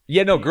that.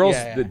 Yeah, no, girls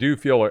that do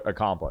feel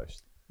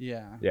accomplished.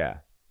 Yeah. Yeah.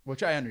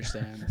 Which I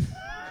understand.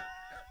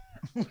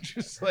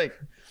 Just like,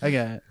 I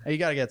get it. You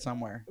got to get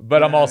somewhere.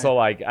 But I'm also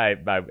like,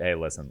 hey,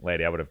 listen,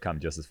 lady, I would have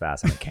come just as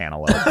fast on a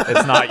cantaloupe.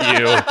 It's not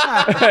you.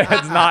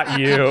 It's not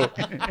you.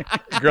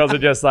 Girls are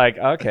just like,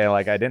 okay,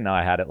 like I didn't know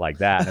I had it like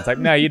that. And it's like,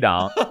 no, you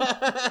don't.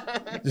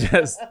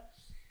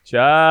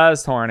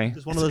 Just horny.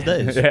 Just one of those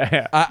days.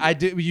 Yeah. I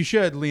do. You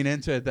should lean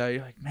into it though.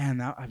 You're like, man,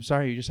 I'm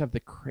sorry. You just have the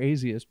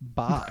craziest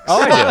box.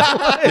 Oh,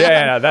 I do.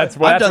 Yeah. That's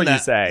what you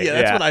say.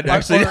 Yeah, that's what I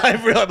actually. I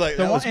really like.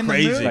 That was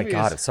crazy. My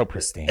God, it's so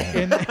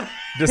pristine.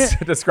 Just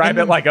describe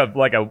it like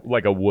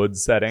a wood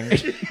setting.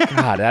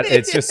 God,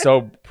 it's just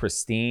so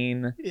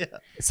pristine. Yeah.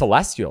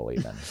 Celestial,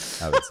 even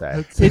I would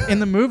say. In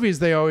the movies,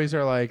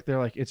 they're like,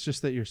 it's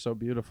just that you're so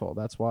beautiful.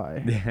 That's why.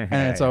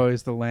 And it's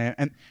always the lamb.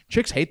 And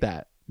chicks hate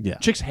that. Yeah.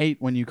 Chicks hate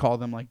when you call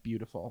them like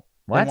beautiful.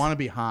 What? They want to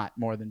be hot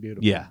more than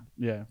beautiful. Yeah.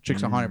 Yeah.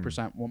 Chicks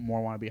 100%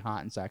 more want to be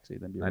hot and sexy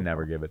than beautiful. I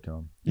never give it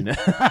to them.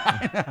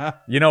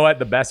 You know what?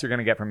 The best you're going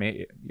to get from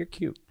me, you're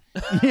cute.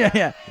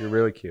 Yeah. You're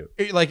really cute.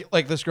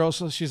 Like this girl,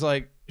 so she's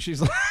like,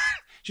 oh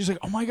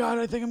my God,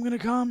 I think I'm going to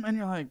come. And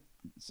you're like,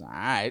 it's all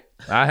right.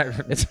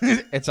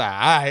 It's all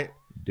right.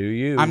 Do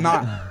you? I'm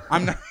not. I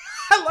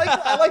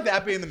like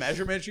that being the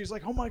measurement. She's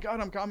like, oh my God,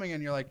 I'm coming.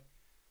 And you're like,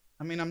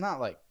 I mean, I'm not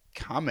like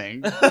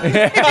coming.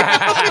 I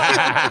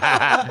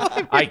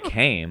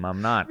came.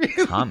 I'm not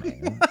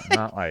coming. I'm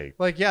not like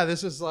yeah,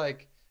 this is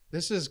like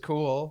this is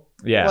cool.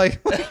 Yeah.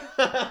 Like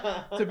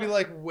to be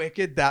like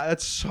wicked.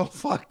 That's so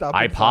fucked up.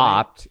 I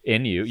popped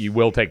in you. You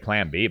will take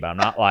plan B, but I'm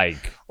not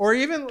like. Or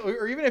even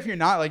if you're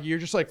not, like, you're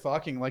just like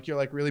fucking, like you're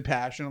like really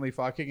passionately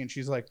fucking, and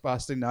she's like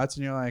busting nuts,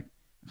 and you're like,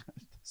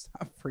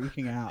 stop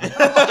freaking out.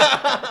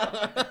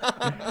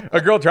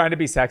 A girl trying to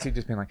be sexy,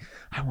 just being like,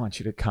 I want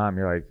you to come.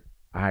 You're like,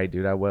 all right,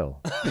 dude, I will.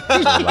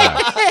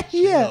 Relax.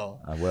 Yeah.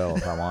 I will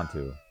if I want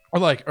to. Or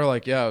like,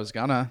 yeah, I was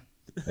gonna.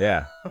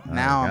 Yeah.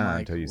 Now I'm like,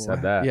 until you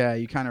said that. Yeah,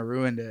 you kind of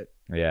ruined it.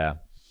 Yeah.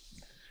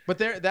 But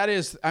that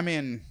is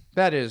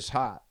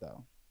hot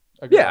though.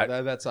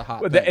 Yeah, that's a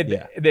hot.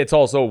 It's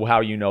also how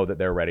you know that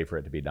they're ready for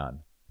it to be done.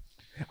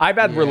 I've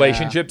had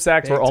relationship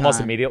sex where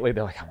almost immediately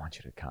they're like, I want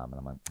you to come, and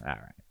I'm like, all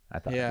right. I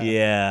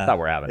thought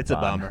we're having it's fun.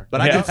 A bummer, but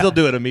I can still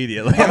do it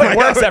immediately. It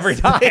works every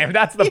time.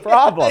 That's the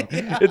problem.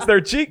 It's their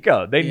cheat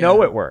code. They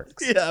know it works.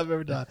 Yeah, I've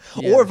ever done.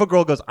 Yeah. Or if a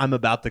girl goes, I'm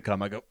about to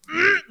come, I go,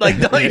 like,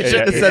 no, you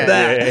shouldn't have said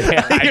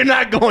that. Yeah. You're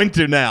not going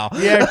to now.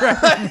 Yeah,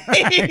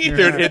 right.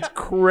 Dude, it's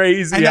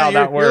crazy how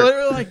that works. You're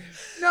literally like,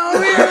 no,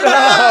 you're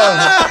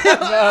not.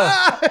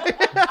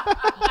 No.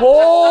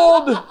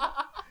 Hold.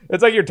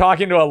 It's like you're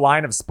talking to a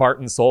line of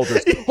Spartan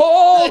soldiers.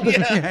 Hold!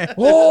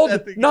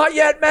 Hold! Not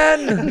yet,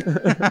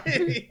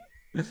 men!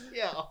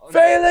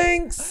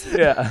 Phalanx!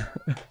 Yeah.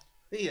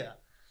 Yeah.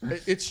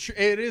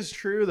 It is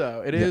true,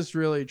 though. It is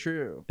really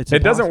true.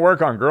 It doesn't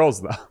work on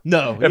girls, though.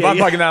 No. If I'm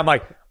talking to them, I'm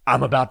like,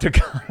 I'm about to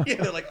come. Yeah,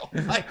 they're like, oh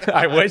my God.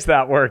 I wish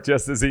that worked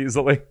just as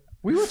easily.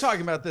 We were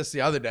talking about this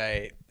the other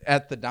day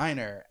at the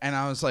diner, and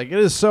I was like, it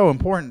is so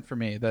important for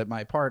me that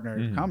my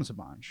partner comes a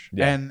bunch.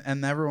 Yeah.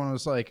 And everyone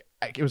was like,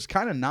 it was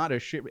kind of not a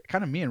shit.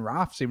 Kind of me and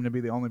Ralph seem to be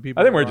the only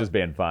people. I think we're just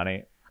being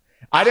funny.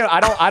 I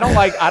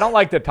don't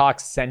like to talk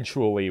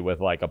sensually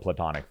with like a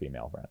platonic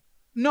female friend.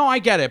 No, I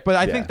get it, but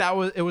I think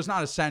it was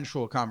not a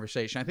sensual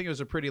conversation. I think it was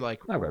a pretty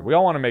like. We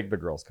all want to make the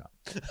girls come.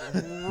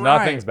 Right.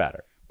 Nothing's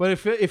better. But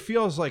it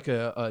feels like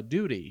a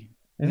duty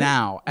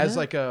now as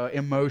like a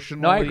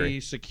emotionally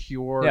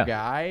secure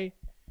guy.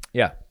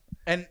 Yeah.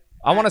 And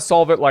I want to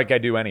solve it like I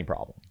do any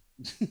problem.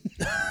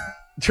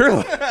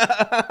 Truly.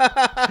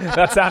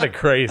 That sounded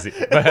crazy.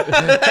 But, it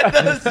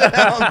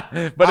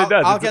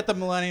does. I'll get the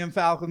Millennium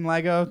Falcon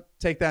Lego,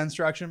 take that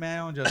instruction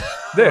manual, and just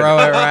throw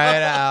it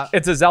right out.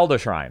 It's a Zelda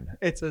shrine.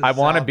 I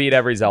want to beat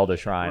every Zelda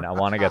shrine. I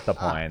want to get the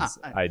points.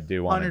 I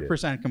do want to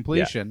 100%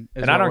 completion.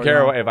 Yeah. And I don't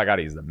care if I got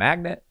to use the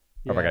magnet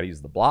or if I got to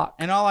use the block.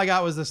 And all I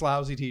got was this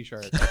lousy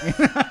t-shirt.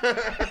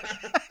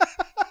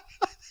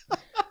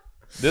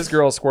 This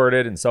girl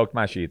squirted and soaked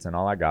my sheets, and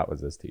all I got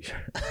was this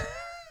t-shirt.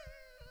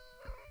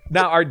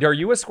 Now, are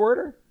you a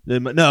squirter?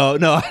 No,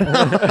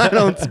 I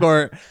don't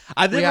squirt.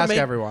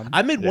 Everyone.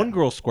 I made one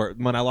girl squirt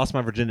when I lost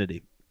my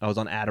virginity. I was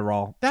on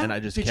Adderall, and I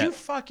just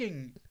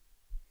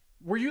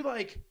were you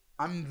like,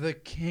 I'm the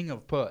king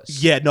of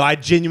puss? Yeah, no, I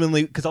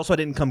genuinely, because also I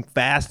didn't come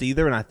fast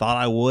either, and I thought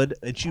I would,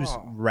 and she was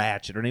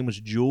ratchet. Her name was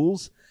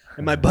Jules,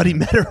 and my buddy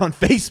met her on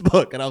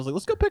Facebook, and I was like,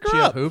 let's go pick her up. She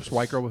had hoops,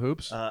 white girl with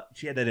hoops?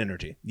 She had that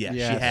energy. Yeah,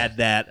 yes. She had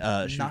that.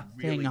 Nothing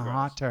really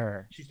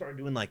hotter. She started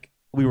doing like,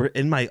 we were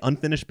in my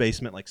unfinished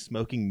basement, like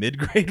smoking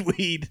mid-grade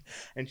weed,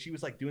 and she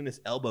was like doing this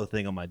elbow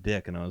thing on my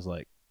dick, and I was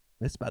like,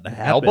 "It's about to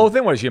happen." Elbow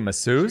thing? Was she a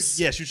masseuse?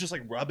 Yeah, she was just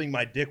like rubbing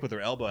my dick with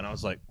her elbow, and I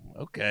was like,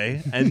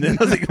 "Okay." And then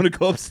I was like, "Going to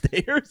go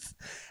upstairs,"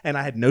 and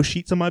I had no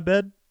sheets on my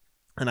bed,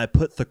 and I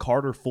put the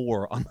Carter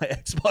 4 on my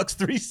Xbox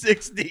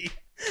 360.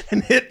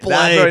 And hit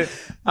play.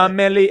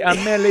 Amelie. Yeah,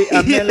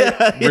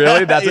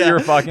 really? That's what you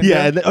were fucking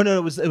doing? Oh no,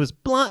 it was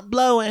blunt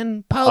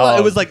blowing polo.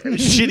 It was like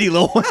shitty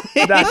Lil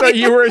Wayne. That's what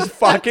you were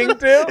fucking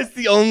to? It's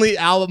the only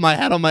album I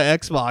had on my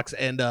Xbox,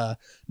 and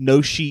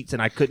no sheets,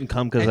 and I couldn't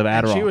come because of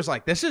Adderall. And she was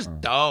like, "This is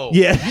dope."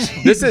 Yeah,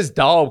 this is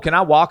dope. Can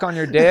I walk on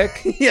your dick?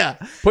 Yeah,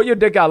 put your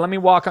dick out. Let me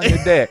walk on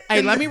your dick.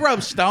 Hey, let me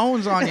rub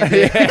stones on your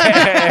dick.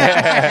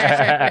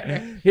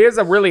 Here's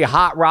a really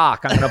hot rock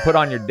I'm gonna put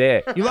on your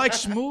dick. You like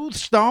smooth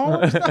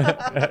stones?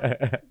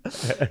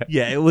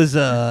 Yeah, it was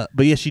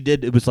but yeah, she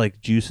did. It was like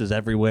juices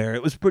everywhere.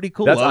 It was pretty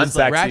cool. That's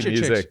unsexy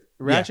music.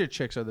 Ratchet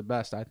chicks are the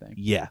best, I think.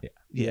 Yeah.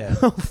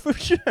 For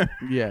sure.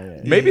 Yeah.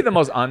 Maybe the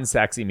most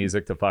unsexy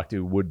music to fuck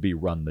to would be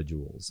Run the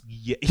Jewels.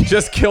 Yeah.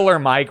 Just Killer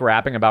Mike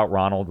rapping about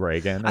Ronald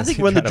Reagan. I think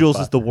Run the Jewels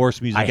is the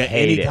worst music at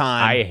any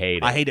time. I hate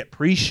it. I hate it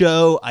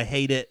pre-show. I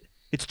hate it.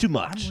 It's too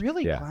much. I'm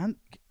really glad.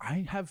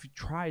 I have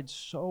tried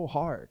so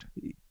hard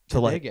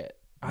to dig it.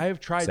 I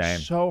have tried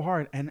so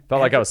hard, and felt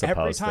like I was supposed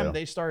every time to.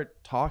 They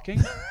start talking,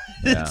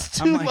 it's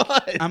too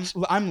much.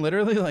 I'm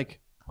literally like,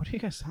 what are you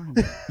guys talking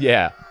about?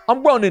 Yeah,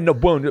 I'm running the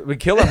wound.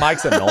 Killer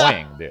Mike's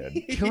annoying,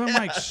 dude. Killer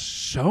Mike's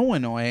so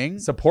annoying.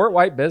 Support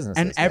white business.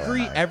 And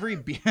every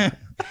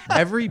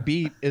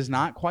beat is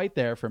not quite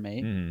there for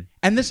me. Mm-hmm.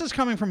 And this is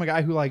coming from a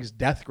guy who likes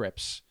death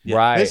grips. Yeah.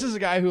 Right. This is a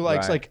guy who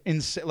likes like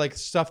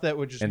stuff that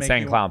would just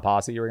Insane Clown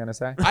Posse. You were gonna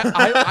say?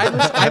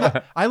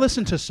 I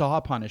listen to Saw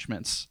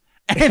punishments.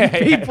 And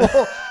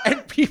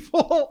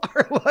people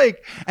are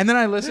like, and then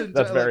I listen.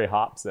 That's very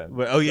Hobson.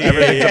 Oh yeah,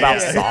 everything's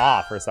about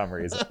Saw for some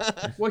reason.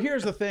 Well,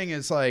 here's the thing: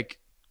 is like,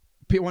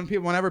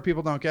 whenever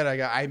people don't get it, I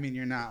go, I mean,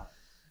 you're not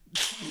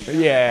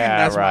Yeah,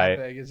 that's right.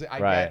 my thing. Is I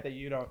get that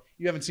you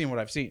haven't seen what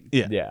I've seen.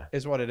 Yeah.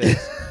 Is what it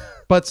is.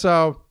 But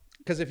so,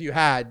 because if you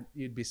had,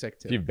 you'd be sick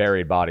too. If you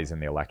buried bodies in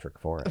the electric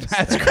forest,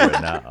 that's great.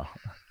 No.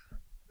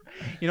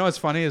 You know what's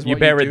funny is you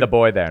buried the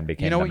boy there and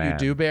became. You know the what man. you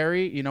do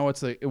bury? You know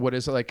what's what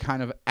is like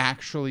kind of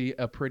actually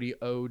a pretty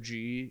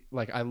OG.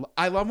 Like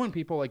I love when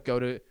people like go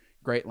to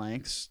great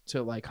lengths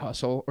to like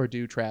hustle or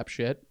do trap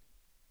shit.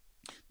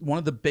 One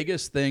of the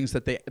biggest things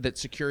that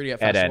security at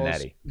festivals, Ed,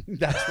 Eddie.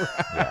 That's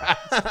right.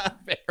 That's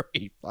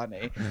very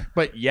funny.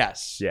 But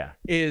yes,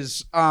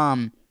 is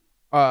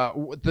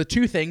the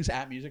two things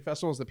at music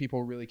festivals that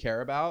people really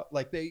care about,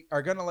 like they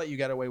are going to let you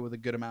get away with a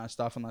good amount of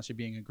stuff unless you're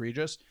being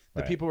egregious.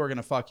 The people who are going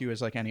to fuck you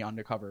is like any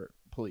undercover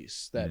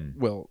police that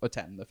will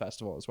attend the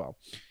festival as well.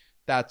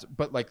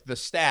 But like the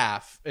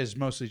staff is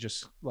mostly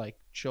just like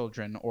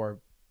children or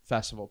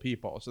festival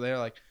people. So they're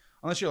like,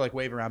 unless you're like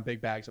waving around big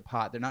bags of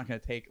pot, they're not going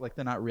to take, like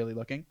they're not really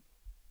looking.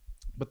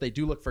 But they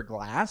do look for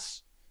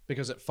glass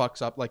because it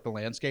fucks up like the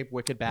landscape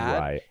wicked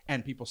bad,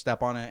 and people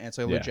step on it and it's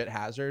a legit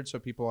hazard. So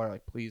people are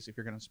like, please, if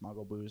you're gonna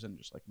smuggle booze and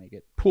just like make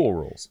it pool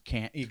rules,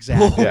 can't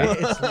exactly.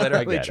 It's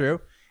literally true.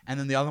 And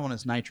then the other one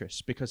is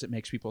nitrous because it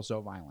makes people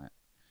so violent.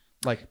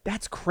 Like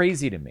that's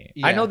crazy to me.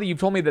 I know that you've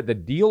told me that the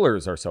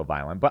dealers are so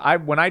violent,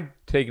 but when I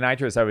take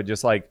nitrous, I would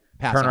just like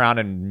turn around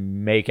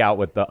and make out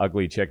with the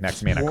ugly chick next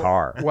to me in a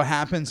car. What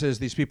happens is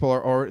these people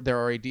they're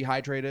already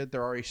dehydrated,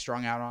 they're already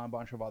strung out on a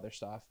bunch of other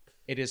stuff.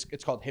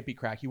 It's called hippie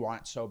crack. You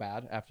want it so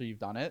bad after you've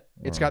done it.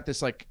 It's got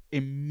this like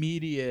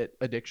immediate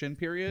addiction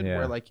period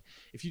where like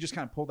if you just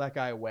kind of pull that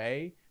guy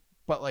away,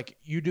 but like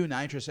you do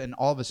nitrous and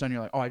all of a sudden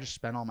you're like, oh, I just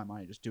spent all my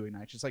money just doing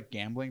nitrous. It's like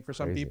gambling for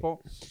some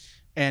people.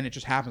 And it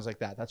just happens like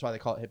that. That's why they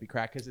call it hippie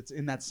crack, because it's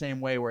in that same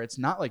way where it's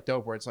not like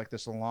dope, where it's like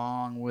this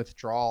long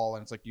withdrawal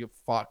and it's like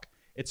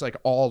it's like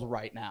all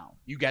right now.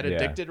 You get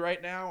addicted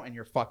right now and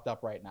you're fucked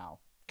up right now.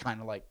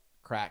 Kind of like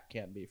crack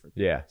can be for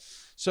people. Yeah.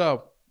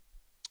 So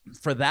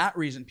for that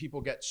reason,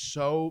 people get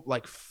so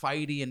like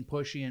fighty and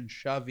pushy and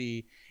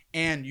shovey,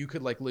 and you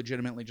could like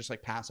legitimately just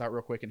like pass out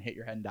real quick and hit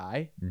your head and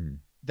die.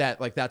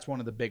 That like that's one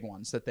of the big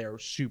ones that they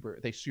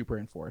super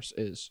enforce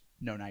is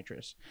no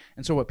nitrous.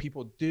 And so what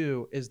people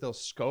do is they'll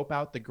scope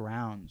out the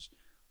grounds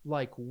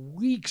like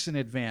weeks in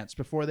advance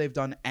before they've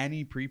done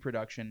any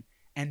pre-production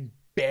and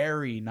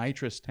bury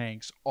nitrous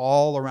tanks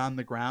all around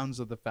the grounds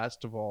of the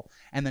festival,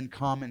 and then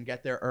come and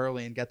get there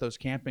early and get those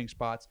camping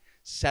spots,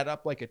 set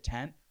up like a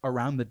tent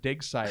around the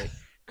dig site,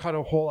 cut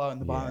a hole out in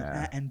the bottom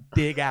and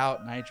dig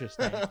out nitrous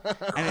tanks.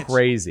 And it's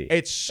crazy.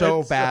 It's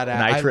so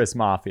badass. Nitrous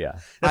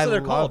mafia. That's what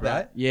they're called,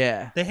 right?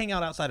 Yeah. They hang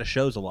out outside of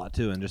shows a lot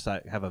too, and just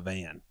like have a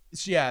van.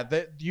 So yeah,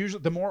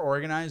 usually the more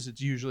organized it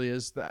usually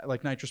is, that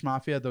like Nitrous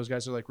Mafia, those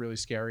guys are like really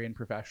scary and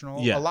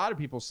professional. A lot of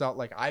people sell,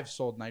 like I've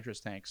sold nitrous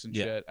tanks and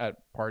shit at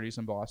parties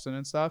in Boston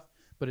and stuff,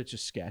 but it's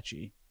just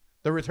sketchy.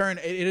 The return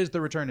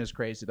is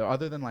crazy though.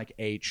 Other than like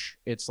H,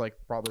 it's like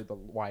probably the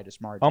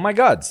widest margin. Oh my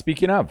God!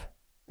 Speaking of,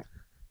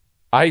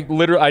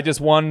 I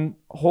just won.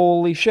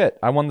 Holy shit!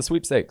 I won the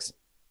sweepstakes.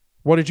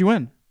 What did you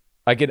win?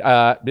 I could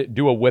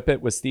do a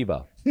Whippet with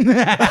Steve-O.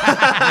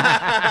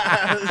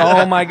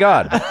 Oh my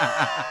God!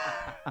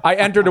 I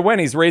entered to win.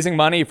 He's raising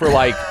money for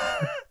like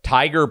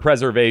tiger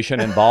preservation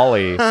in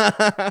Bali.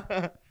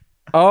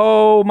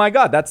 Oh my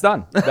God, that's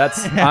done.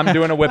 I'm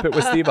doing a Whippet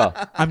with Steve-O.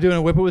 I'm doing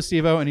a Whippet with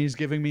Steve-O, and he's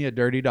giving me a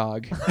dirty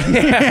dog.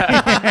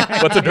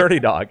 What's a dirty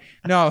dog?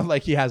 No,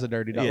 like he has a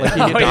dirty dog. Yeah. Like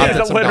he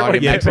adopted some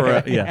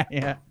dog.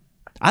 Yeah.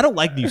 I don't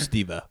like new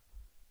Steve-O.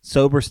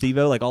 Sober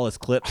Steve-O, like all his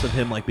clips of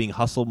him like being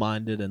hustle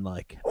minded and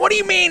like, what do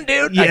you mean,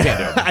 dude?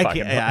 Yeah, I can't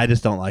do it. I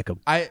just don't like him.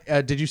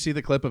 Did you see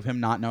the clip of him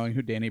not knowing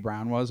who Danny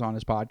Brown was on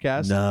his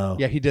podcast? No.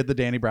 Yeah, he did the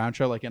Danny Brown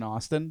show like in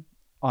Austin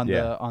on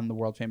the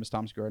world famous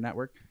Tom Segura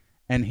network,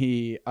 and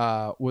he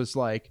was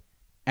like,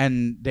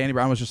 and Danny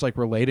Brown was just like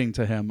relating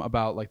to him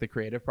about like the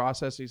creative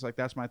process. He's like,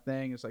 that's my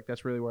thing. It's like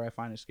that's really where I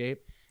find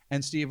escape.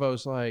 And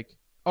Steve-O's like,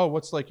 oh,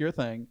 what's like your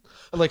thing?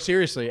 Like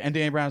seriously. And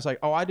Danny Brown's like,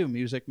 oh, I do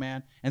music,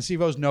 man. And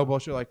Steve-O's no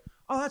bullshit, like,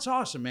 oh, that's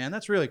awesome, man.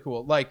 That's really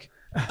cool. Like,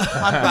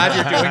 I'm glad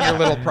you're doing your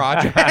little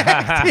project.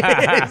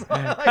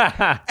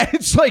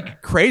 It's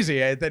like crazy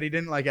that he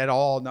didn't like at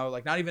all know,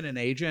 like not even an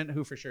agent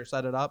who for sure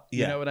set it up.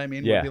 You know what I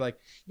mean? Yeah. Would be like,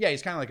 yeah,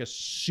 he's kind of like a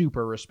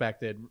super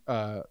respected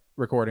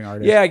recording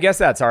artist. Yeah, I guess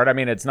that's hard. I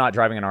mean, it's not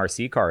driving an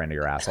RC car into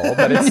your asshole,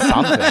 but it's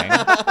something.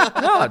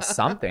 No, it's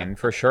something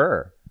for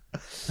sure.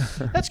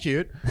 That's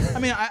cute. I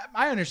mean,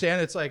 I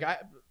understand. It's like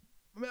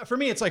for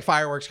me, it's like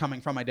fireworks coming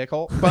from my dick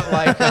hole. But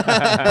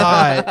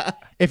like,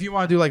 if you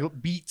want to do like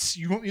beats,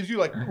 you do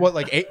like what,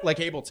 like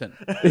Ableton.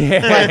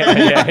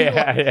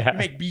 Yeah. You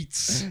make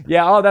beats.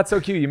 Yeah. Oh, that's so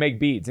cute. You make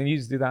beats, and you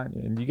just do that,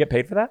 and you get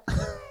paid for that.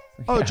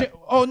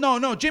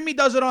 No, Jimmy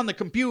does it on the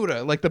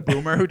computer, like the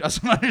boomer who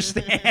doesn't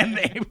understand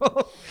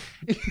Abel.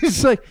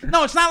 He's like,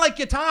 no, it's not like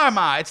guitar,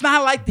 ma. It's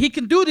not like he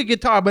can do the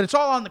guitar, but it's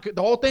all on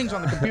the whole thing's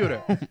on the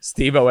computer.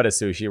 Steve-O at a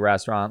sushi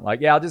restaurant, like,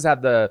 yeah, I'll just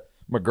have the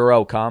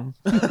Maguro come,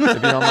 if you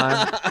don't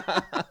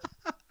mind.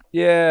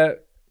 Yeah,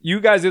 you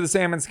guys do the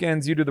salmon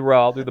skins, you do the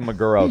raw, I'll do the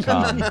Maguro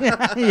come.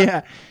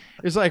 Yeah.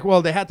 He's like,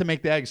 well, they had to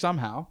make the egg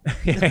somehow.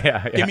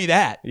 Yeah. Give me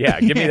that. Yeah,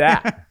 give me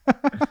that.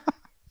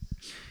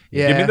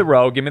 Yeah. Give me the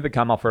roe. Give me the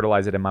cum. I'll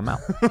fertilize it in my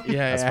mouth.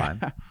 Yeah, That's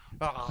fine.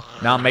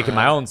 Now I'm making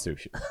my own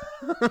sushi.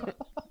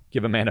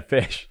 Give a man a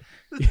fish.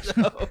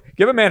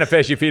 Give a man a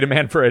fish. You feed a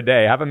man for a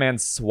day. Have a man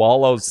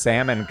swallow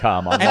salmon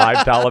cum on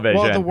live television.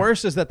 Well, the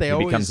worst is that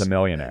he becomes a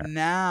millionaire.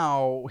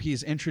 Now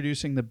he's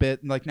introducing the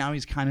bit, like now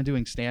he's kind of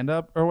doing stand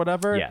up or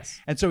whatever.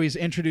 Yes. And so he's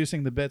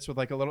introducing the bits with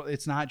like a little.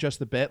 It's not just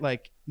the bit.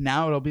 Like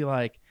now it'll be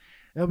like.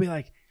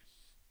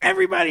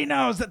 Everybody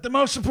knows that the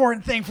most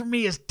important thing for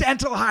me is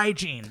dental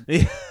hygiene.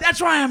 That's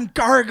why I'm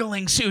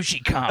gargling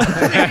sushi cum.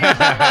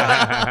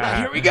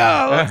 Here we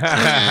go.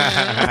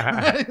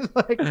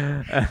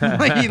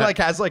 He like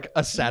has like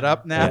a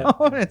setup now.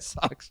 It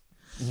sucks.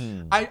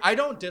 I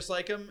don't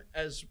dislike him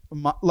as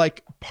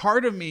like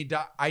part of me.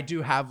 I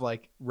do have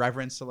like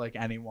reverence to like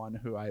anyone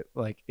who I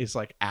like is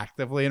like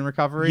actively in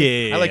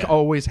recovery. I like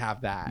always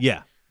have that.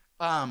 Yeah.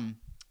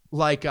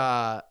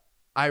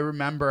 I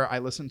remember I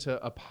listened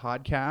to a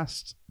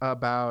podcast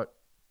about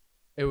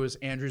it was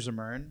Andrew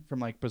Zimmern from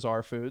like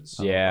Bizarre Foods.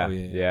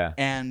 Yeah.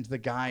 And the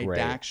guy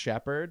Dax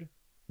Shepard.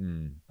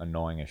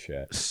 Annoying as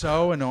shit.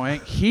 So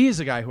annoying. He's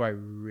a guy who I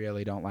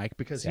really don't like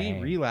because he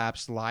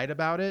relapsed, lied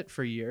about it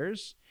for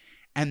years,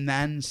 and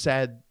then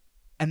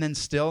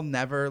still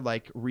never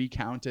like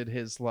recounted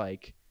his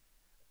like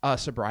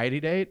sobriety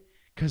date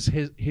because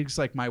he's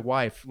like my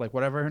wife, like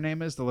whatever her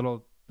name is, the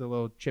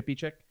little chippy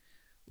chick.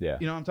 Yeah.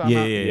 You know what I'm talking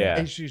about? Yeah.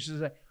 And she's just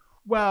like,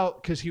 well,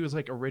 because he was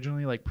like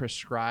originally like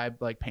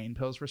prescribed like pain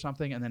pills for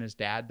something, and then his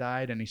dad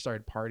died, and he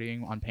started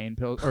partying on pain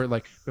pills, or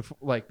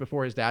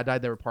before his dad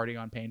died, they were partying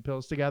on pain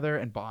pills together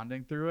and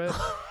bonding through it,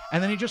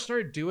 and then he just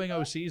started doing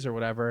OCs or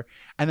whatever,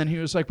 and then he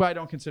was like, "But I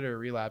don't consider it a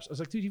relapse." I was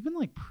like, "Dude, you've been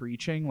like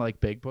preaching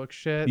like big book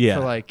shit for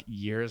like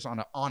years on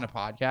a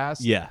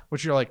podcast,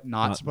 which you're like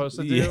not supposed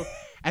to do,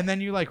 and then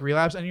you like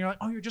relapse, and you're like,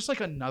 oh, you're just like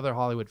another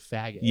Hollywood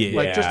faggot,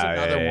 like just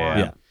another one."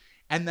 Yeah.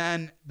 And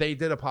then they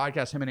did a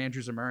podcast, him and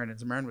Andrew Zimmern, and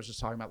Zimmern was just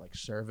talking about like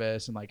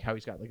service and like how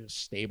he's got like a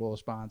stable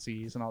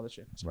sponsees and all this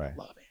shit. I was like, I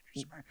love Andrew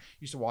Zimmern.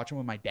 Used to watch him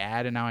with my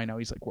dad, and now I know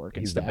he's like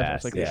working. He's the best. I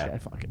was like, this guy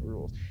fucking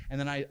rules. And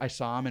then I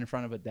saw him in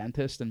front of a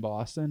dentist in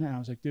Boston, and I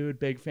was like, dude,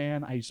 big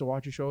fan. I used to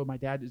watch your show with my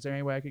dad. Is there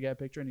any way I could get a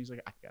picture? And he's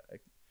like, I got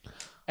it.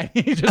 And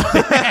he just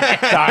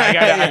Sorry,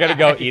 I gotta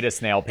go eat a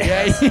snail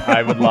penis.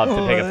 I would love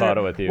to take a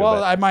photo with you.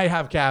 Well, I might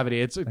have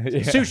cavity. It's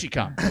sushi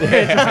cum.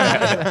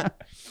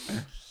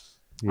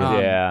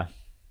 Yeah.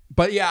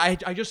 But yeah,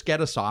 I just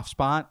get a soft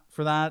spot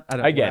for that.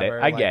 I get it.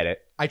 I get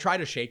it. I try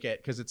to shake it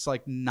because it's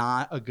like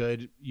not a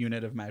good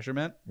unit of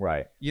measurement.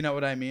 Right. You know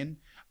what I mean?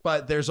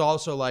 But there's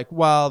also like,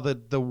 well,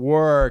 the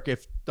work,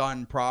 if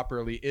done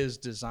properly, is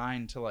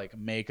designed to like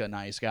make a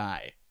nice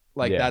guy.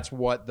 Like that's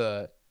what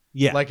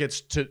like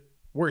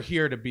we're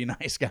here to be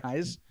nice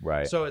guys.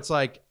 Right. So it's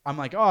like, I'm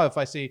like, oh, if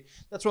I see,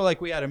 that's what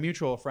like we had a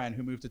mutual friend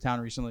who moved to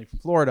town recently from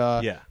Florida.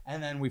 Yeah.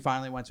 And then we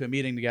finally went to a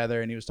meeting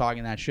together and he was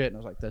talking that shit. And I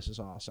was like, this is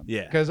awesome.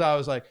 Yeah. Because I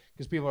was like,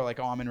 because people are like,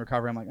 oh, I'm in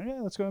recovery. I'm like, oh,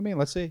 yeah, let's go with me.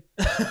 Let's see.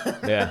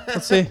 Yeah.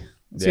 Let's see.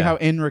 Let's see how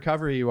in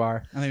recovery you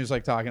are. And he was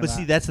like talking But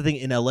see, that's the thing.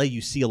 In LA,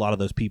 you see a lot of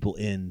those people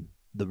in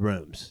the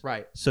rooms.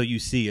 Right. So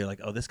you're like,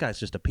 oh, this guy's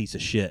just a piece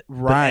of shit.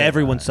 Right. But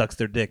everyone sucks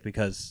their dick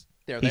because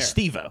he's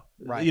Steve-O.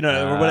 Right. You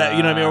know, or whatever,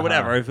 you know what I mean? Or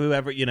whatever. If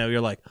whoever, you know, you're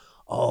like,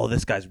 oh,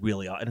 this guy's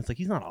really awesome. And it's like,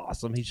 he's not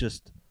awesome. He's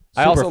just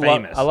super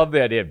famous. I love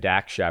the idea of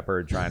Dax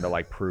Shepard trying to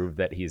like prove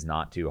that he's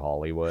not too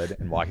Hollywood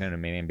and walking into a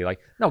meeting and be like,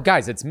 no,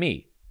 guys, it's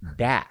me,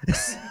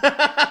 Dax.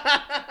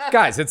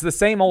 Guys, it's the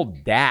same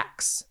old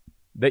Dax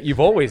that you've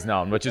always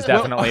known, which is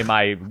definitely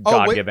my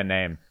God-given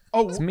name.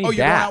 It's me, Dax.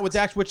 You're going out with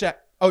Dax? Which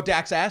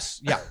Dax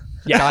S? Yeah.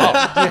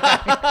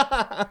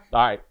 Yeah. All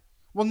right.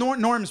 Well,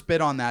 Norm's bit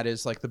on that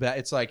is like the best.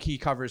 It's like he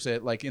covers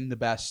it like in the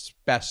best,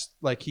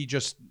 like he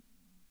just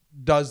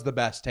does the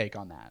best take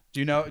on that. Do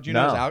you know his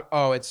out?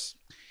 Oh, it's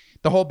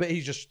the whole bit.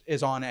 He just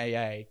is on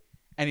AA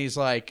and he's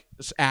like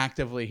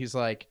actively, he's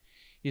like,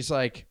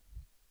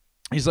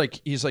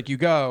 you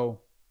go,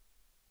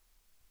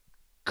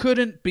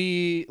 couldn't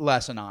be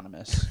less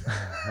anonymous.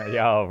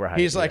 Yo, right.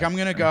 He's like, I'm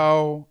going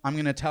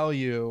to tell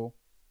you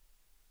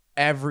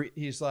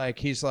he's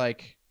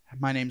like,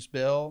 my name's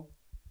Bill.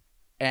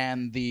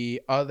 And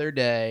the other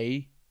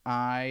day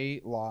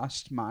I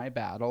lost my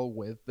battle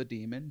with the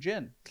demon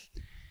Jinn.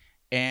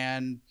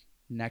 And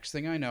next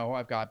thing I know,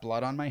 I've got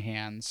blood on my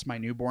hands. My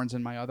newborn's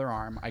in my other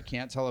arm. I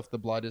can't tell if the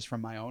blood is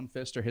from my own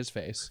fist or his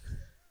face.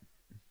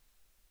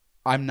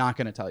 I'm not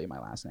going to tell you my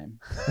last name.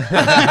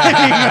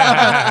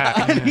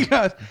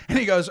 and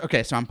he goes,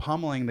 okay, so I'm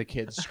pummeling the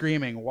kids,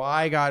 screaming,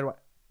 why God?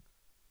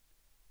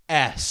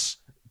 S.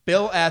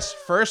 Bill S.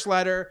 First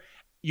letter.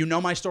 You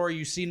know my story.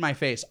 You've seen my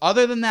face.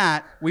 Other than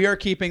that, we are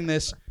keeping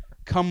this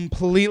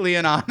completely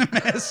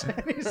anonymous.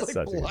 And he's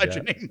like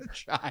bludgeoning the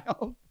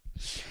child.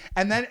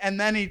 And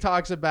then he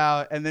talks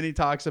about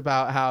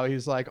how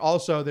he's like,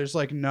 also there's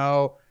like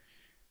no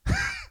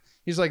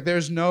he's like,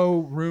 there's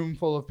no room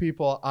full of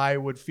people I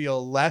would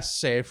feel less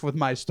safe with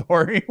my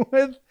story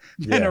with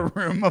than a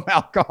room of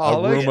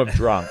alcoholics. A room of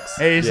drunks.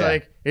 And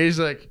he's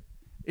like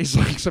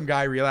some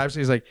guy relapsed.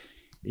 He's like,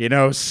 You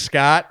know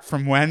Scott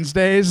from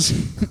Wednesdays?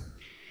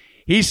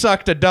 He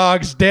sucked a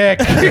dog's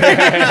dick.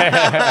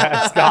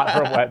 Scott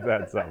from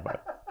Wednesdays. So funny.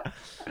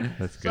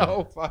 That's good.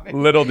 So funny.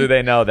 Little do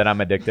they know that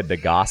I'm addicted to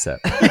gossip.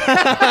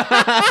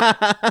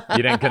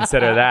 You didn't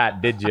consider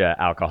that, did you,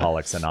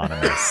 Alcoholics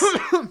Anonymous?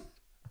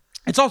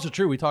 It's also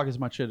true. We talk as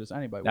much shit as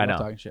anybody. I know.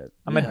 Talking shit.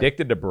 I'm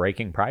addicted to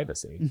breaking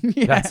privacy.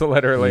 That's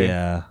literally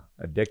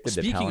addicted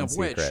to telling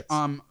secrets.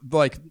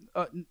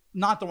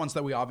 Not the ones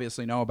that we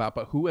obviously know about,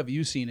 but who have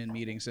you seen in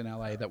meetings in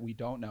LA that we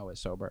don't know is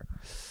sober?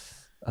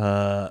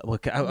 Yeah.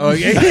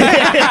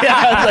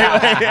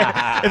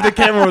 If the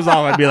camera was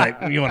on, I'd be like,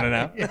 "You want to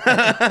know? You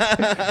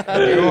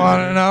want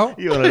to know?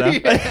 You want to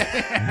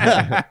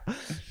know?"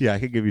 Yeah, I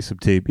could give you some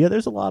tea. Yeah,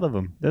 there's a lot of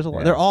them. There's a lot.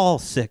 Yeah. They're all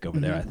sick over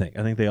there. I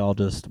think they all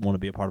just want to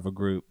be a part of a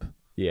group.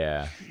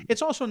 Yeah.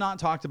 It's also not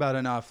talked about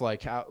enough,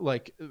 like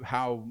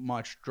how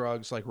much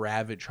drugs like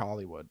ravage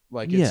Hollywood.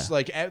 Like it's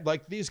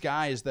like these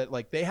guys that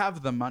like they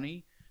have the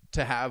money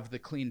to have the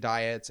clean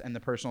diets and the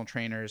personal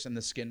trainers and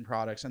the skin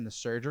products and the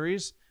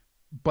surgeries.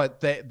 But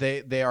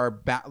they are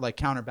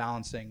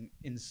counterbalancing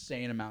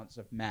insane amounts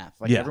of meth.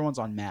 Like everyone's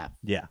on meth.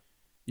 Yeah.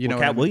 You know,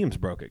 Cat Williams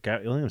broke it.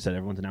 Cat Williams said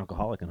everyone's an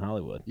alcoholic in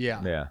Hollywood.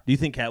 Yeah. Yeah. Do you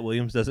think Cat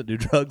Williams doesn't do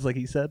drugs like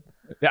he said?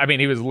 I mean,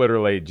 he was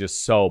literally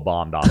just so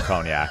bombed off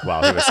cognac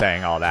while he was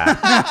saying all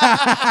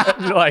that.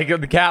 Like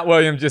the Cat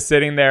Williams just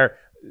sitting there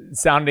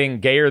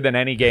sounding gayer than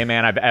any gay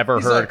man I've ever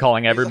heard,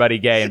 calling everybody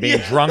gay, and being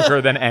drunker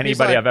than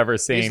anybody I've ever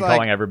seen,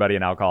 calling everybody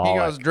an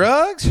alcoholic. He goes,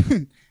 drugs?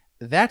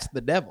 That's the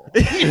devil.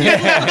 You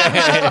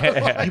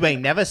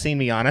ain't never seen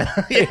me on it.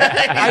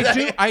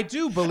 I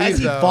do believe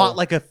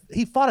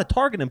he fought a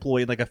Target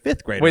employee like a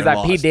fifth grader. He's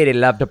like, P. Diddy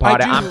loved to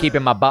party. I'm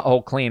keeping my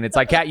butthole clean. It's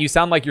like, Cat, you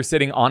sound like you're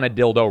sitting on a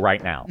dildo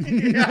right now.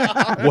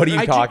 What are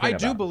you talking about? I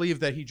do believe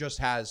that he just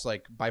has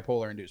like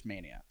bipolar induced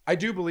mania. I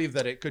do believe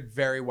that it could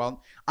very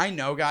well. I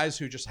know guys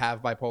who just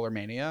have bipolar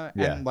mania,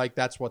 and like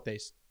that's what they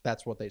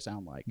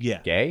sound like.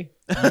 Yeah. Gay?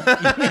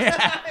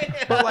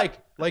 But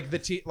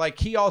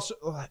he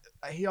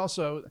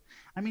also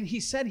I mean, he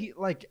said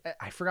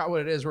I forgot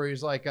what it is where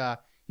he's like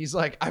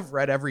I've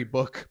read every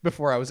book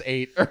before I was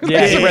 8. He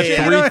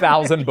read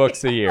 3,000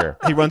 books a year.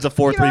 He runs a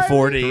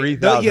 4.340.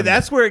 3,000. Yeah,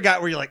 that's where it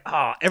got where you're like,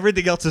 oh,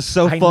 everything else is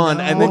so fun,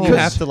 and then you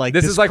have to like.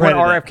 This is like when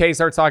RFK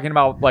starts talking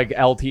about like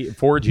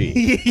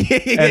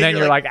 4G, and then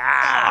you're like,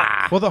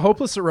 ah. Well, the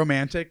hopeless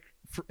romantic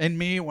in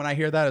me, when I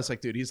hear that, it's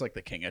like, dude, he's like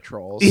the king of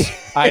trolls.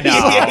 I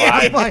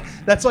know.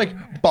 That's like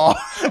boss.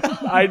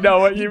 I know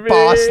what you mean.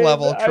 Boss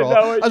level troll.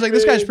 I was like,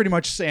 this guy's pretty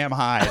much Sam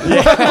Hyde. And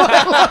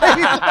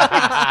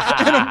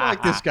I'm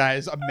like, this guy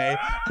is amazing.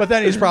 But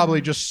then he's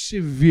probably just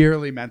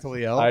severely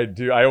mentally ill. I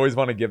do. I always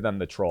want to give them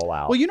the troll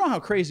out. Well, you know how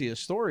crazy his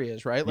story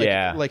is, right?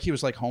 Like, like he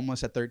was like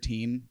homeless at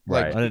 13.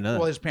 Right. Like, I didn't know.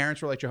 Well, his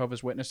parents were like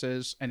Jehovah's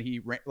Witnesses, and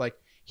he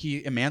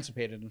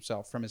emancipated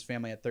himself from his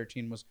family at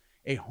 13. Was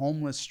a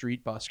homeless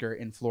street busker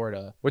in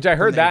Florida. Which I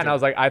heard that and I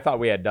was like, I thought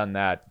we had done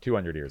that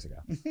 200 years ago.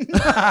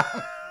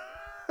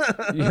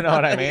 You know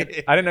what I mean?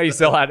 I didn't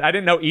know I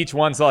didn't know each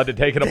one still had to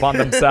take it upon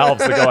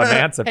themselves to go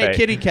emancipate. Hey,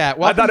 kitty cat.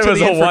 I thought it was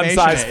a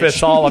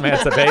one-size-fits-all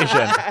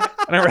emancipation.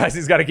 And I realized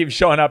he's got to keep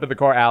showing up at the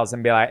courthouse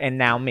and be like, and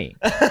now me.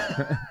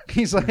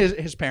 He's like,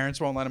 his parents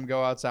won't let him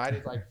go outside.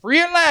 He's like, free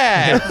at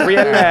last. Free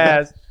at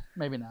last.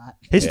 Maybe not.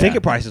 His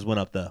ticket prices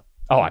went up though.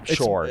 Oh, I'm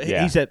sure.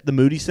 Yeah. He's at the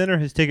Moody Center.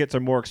 His tickets are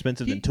more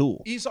expensive than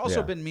Tool. He's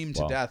also been memed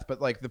to death, but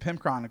like the Pimp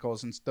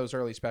Chronicles and those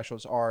early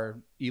specials are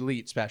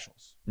elite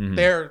specials. Mm-hmm.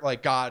 They're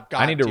like God.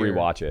 I need to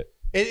rewatch it.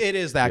 It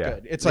is that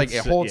good. It's like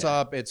it holds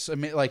up. It's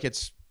like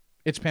it's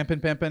pimping.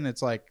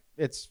 It's like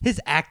it's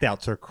his act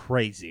outs are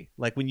crazy.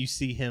 Like when you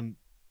see him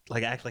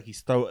like act like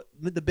he's the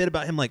bit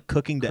about him like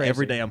cooking to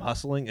Every Day I'm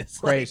Hustling. It's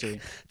crazy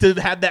to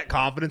have that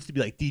confidence to be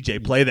like,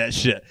 DJ, play that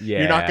shit. Yeah.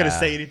 You're not gonna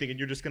say anything and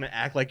you're just gonna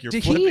act like you're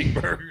flipping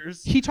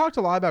burgers. He talked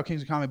a lot about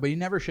Kings of Comedy, but he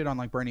never shit on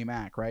like Bernie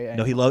Mac, right? And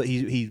no,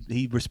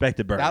 he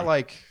respected Bernie. That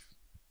like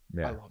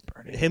yeah. I love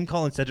Bernie. Him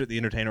calling Cedric the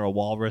Entertainer a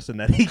walrus and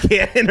that he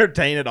can't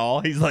entertain at all.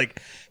 He's like,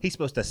 he's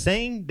supposed to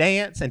sing,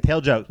 dance, and tell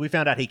jokes. We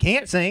found out he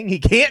can't sing, he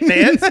can't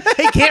dance,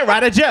 he can't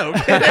write a joke.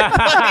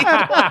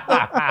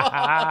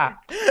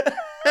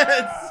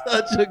 It's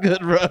such a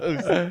good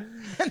roast.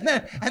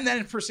 And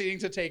then proceeding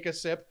to take a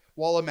sip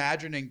while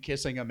imagining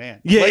kissing a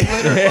man. Yeah.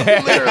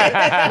 Like,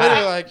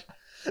 literally like.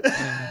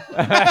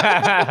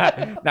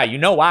 Now you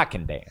know I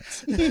can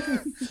dance.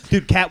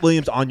 Dude, Cat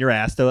Williams on your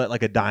ass though at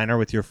like a diner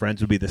with your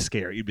friends would be the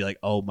scare. You'd be like,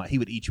 oh my, he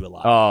would eat you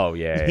alive. Oh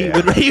yeah.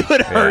 He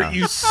would hurt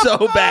you so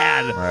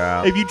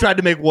bad. If you tried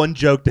to make one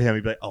joke to him,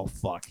 he'd be like, oh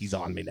fuck, he's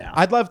on me now.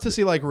 I'd love to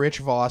see like Rich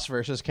Voss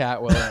versus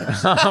Cat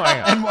Williams. Oh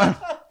my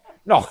God.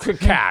 No,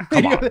 Cat,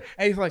 come on.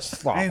 And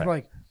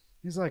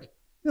he's like,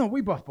 you know,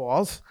 we buff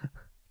balls.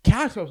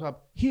 Cat goes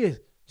up. He is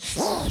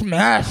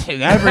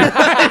smashing everybody.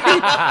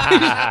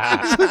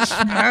 He's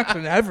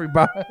smashing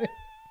everybody.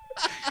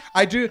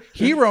 I do.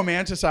 He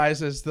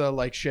romanticizes the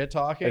like shit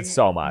talking. It's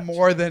so much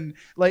more than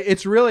like.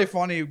 It's really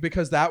funny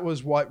because that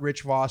was what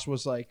Rich Voss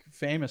was like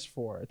famous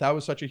for. That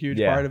was such a huge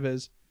part of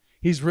his.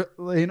 He's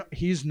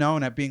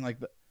known at being like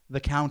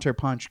the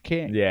counterpunch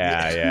king.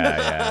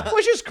 Yeah.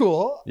 Which is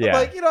cool. Yeah.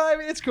 Like, I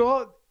mean, it's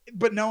cool.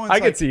 But no one's I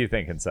could see you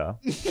thinking so.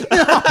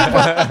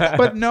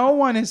 but no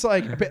one is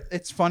like,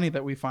 it's funny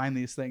that we find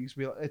these things.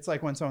 It's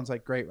like when someone's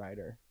like, great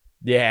writer.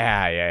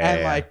 Yeah.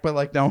 And like, but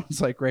like no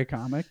one's like, great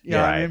comic. You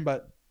know what I mean?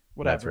 But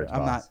whatever.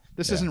 I'm not.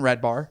 This isn't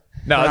Red Bar.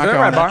 No, it's not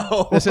Red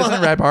Bar. This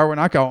isn't Red Bar. We're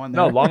not going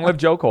there. No, long live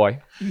Joe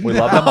Coy. We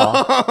love them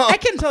all. I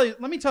can tell you.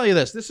 Let me tell you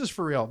this. This is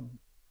for real.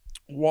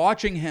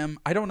 Watching him,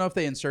 I don't know if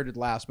they inserted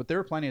laughs, but there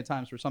were plenty of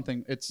times where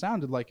something, it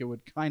sounded like it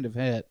would kind of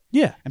hit.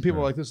 Yeah. And people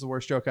were like, this is the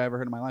worst joke I ever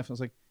heard in my life. And I was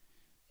like,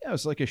 yeah, it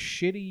was like a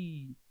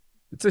shitty.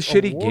 It's a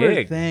shitty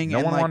gig. Thing.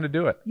 No one wanted to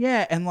do it.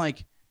 Yeah. And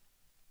like,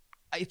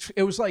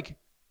 it was like,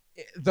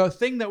 the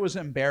thing that was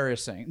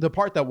embarrassing, the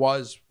part that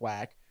was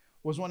whack,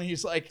 was when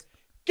he's like,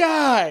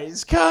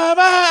 guys, come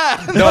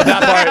on. No,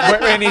 that part.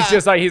 And he's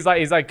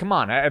like, come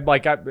on.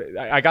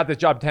 I got this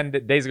job 10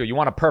 days ago. You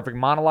want a perfect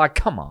monologue?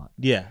 Come on.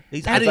 Yeah. I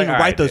didn't even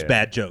write those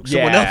bad jokes.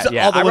 Someone else,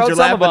 yeah. all the I ones wrote you're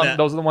some of laughing them. at.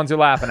 Those are the ones you're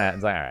laughing at.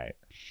 It's like, all right.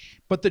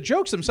 But the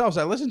jokes themselves,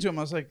 I listened to them.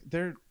 I was like,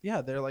 they're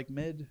like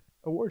mid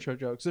award show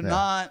jokes. They're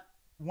not.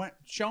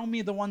 Show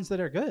me the ones that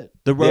are good.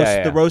 The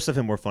roast of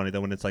him were funny though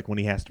when it's like when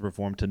he has to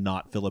perform to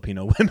not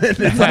Filipino women.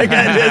 It's like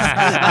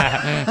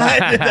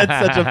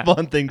that's such a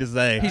fun thing to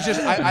say. He's just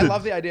I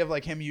love the idea of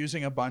like him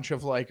using a bunch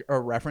of like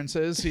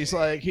references. He's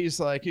like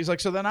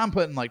so then I'm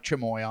putting like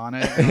chamoy on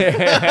it.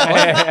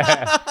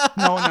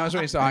 No one knows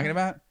what he's talking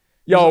about.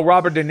 Yo,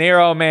 Robert De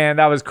Niro, man,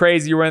 that was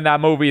crazy. You were in that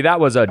movie. That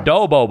was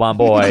adobo, my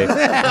boy.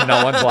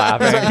 No one's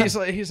laughing.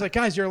 He's like,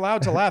 guys, you're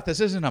allowed to laugh.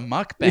 This isn't a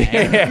mukbang.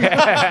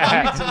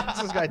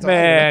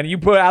 Man, you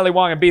put Ali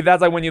Wong in beef.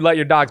 That's like when you let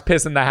your dog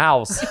piss in the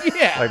house.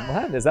 Yeah. Like,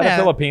 what? Is that a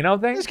Filipino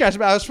thing? This guy's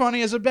about as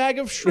funny as a bag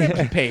of shrimp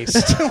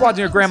paste. Watching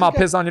your grandma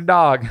piss on your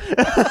dog. What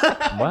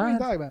are you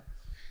talking about?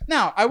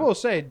 Now, I will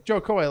say,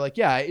 Joe Coy, like,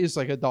 he's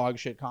like a dog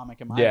shit comic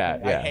in my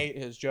opinion. I hate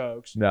his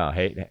jokes. No,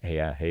 hate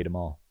them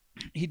all.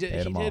 He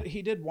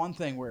did one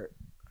thing where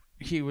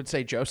he would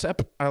say Joseph.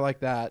 I like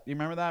that. You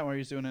remember that where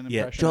he's doing an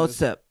impression? Yeah,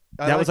 Joseph.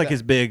 That was like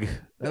his big.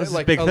 That was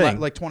his big thing.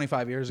 Like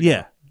 25 years ago.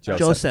 Yeah,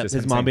 Joseph.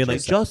 His mom being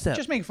like Joseph.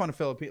 Just making fun of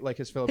Filipino.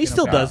 He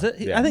still does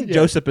it. I think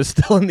Joseph is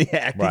still in the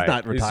act. Right. He's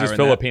not retiring. He's just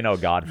Filipino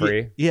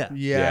Godfrey. Yeah.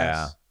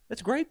 Yeah.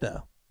 That's great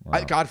though.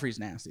 Wow. Godfrey's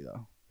nasty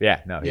though.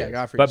 Yeah, no,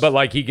 Godfrey's. But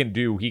like he can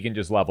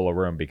just level a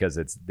room because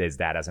his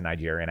dad has a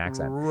Nigerian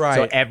accent. Right.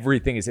 So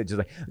everything is just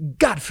like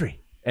Godfrey.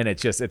 And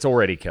it's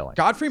already killing.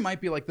 Godfrey might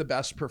be like the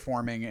best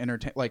performing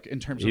like in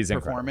terms of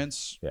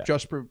performance,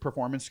 just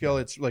performance skill.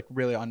 It's like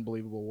really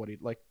unbelievable what he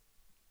like.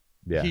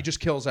 Yeah, he just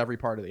kills every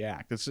part of the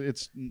act.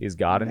 He's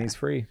God and he's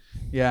free.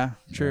 Yeah,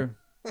 true.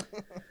 All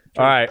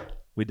right,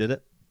 we did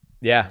it.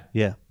 Yeah.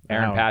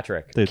 Aaron Wow.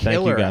 Patrick, dude,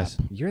 thank you guys.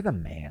 You're the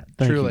man.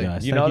 Thank Truly. you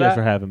guys. You thank know you guys that?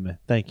 for having me.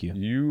 Thank you.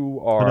 You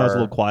are. I know I was a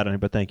little quiet on here,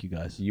 but thank you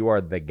guys. You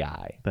are the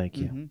guy. Thank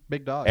you. Mm-hmm.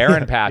 Big dog.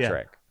 Aaron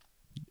Patrick.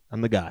 I'm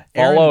the guy.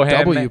 Follow him.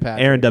 W.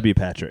 Patrick. Aaron W.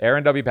 Patrick.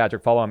 Aaron W.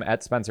 Patrick. Follow him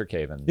at Spencer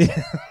Cavins.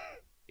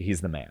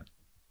 He's the man.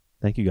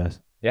 Thank you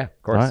guys. Yeah,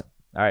 of course.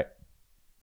 All right.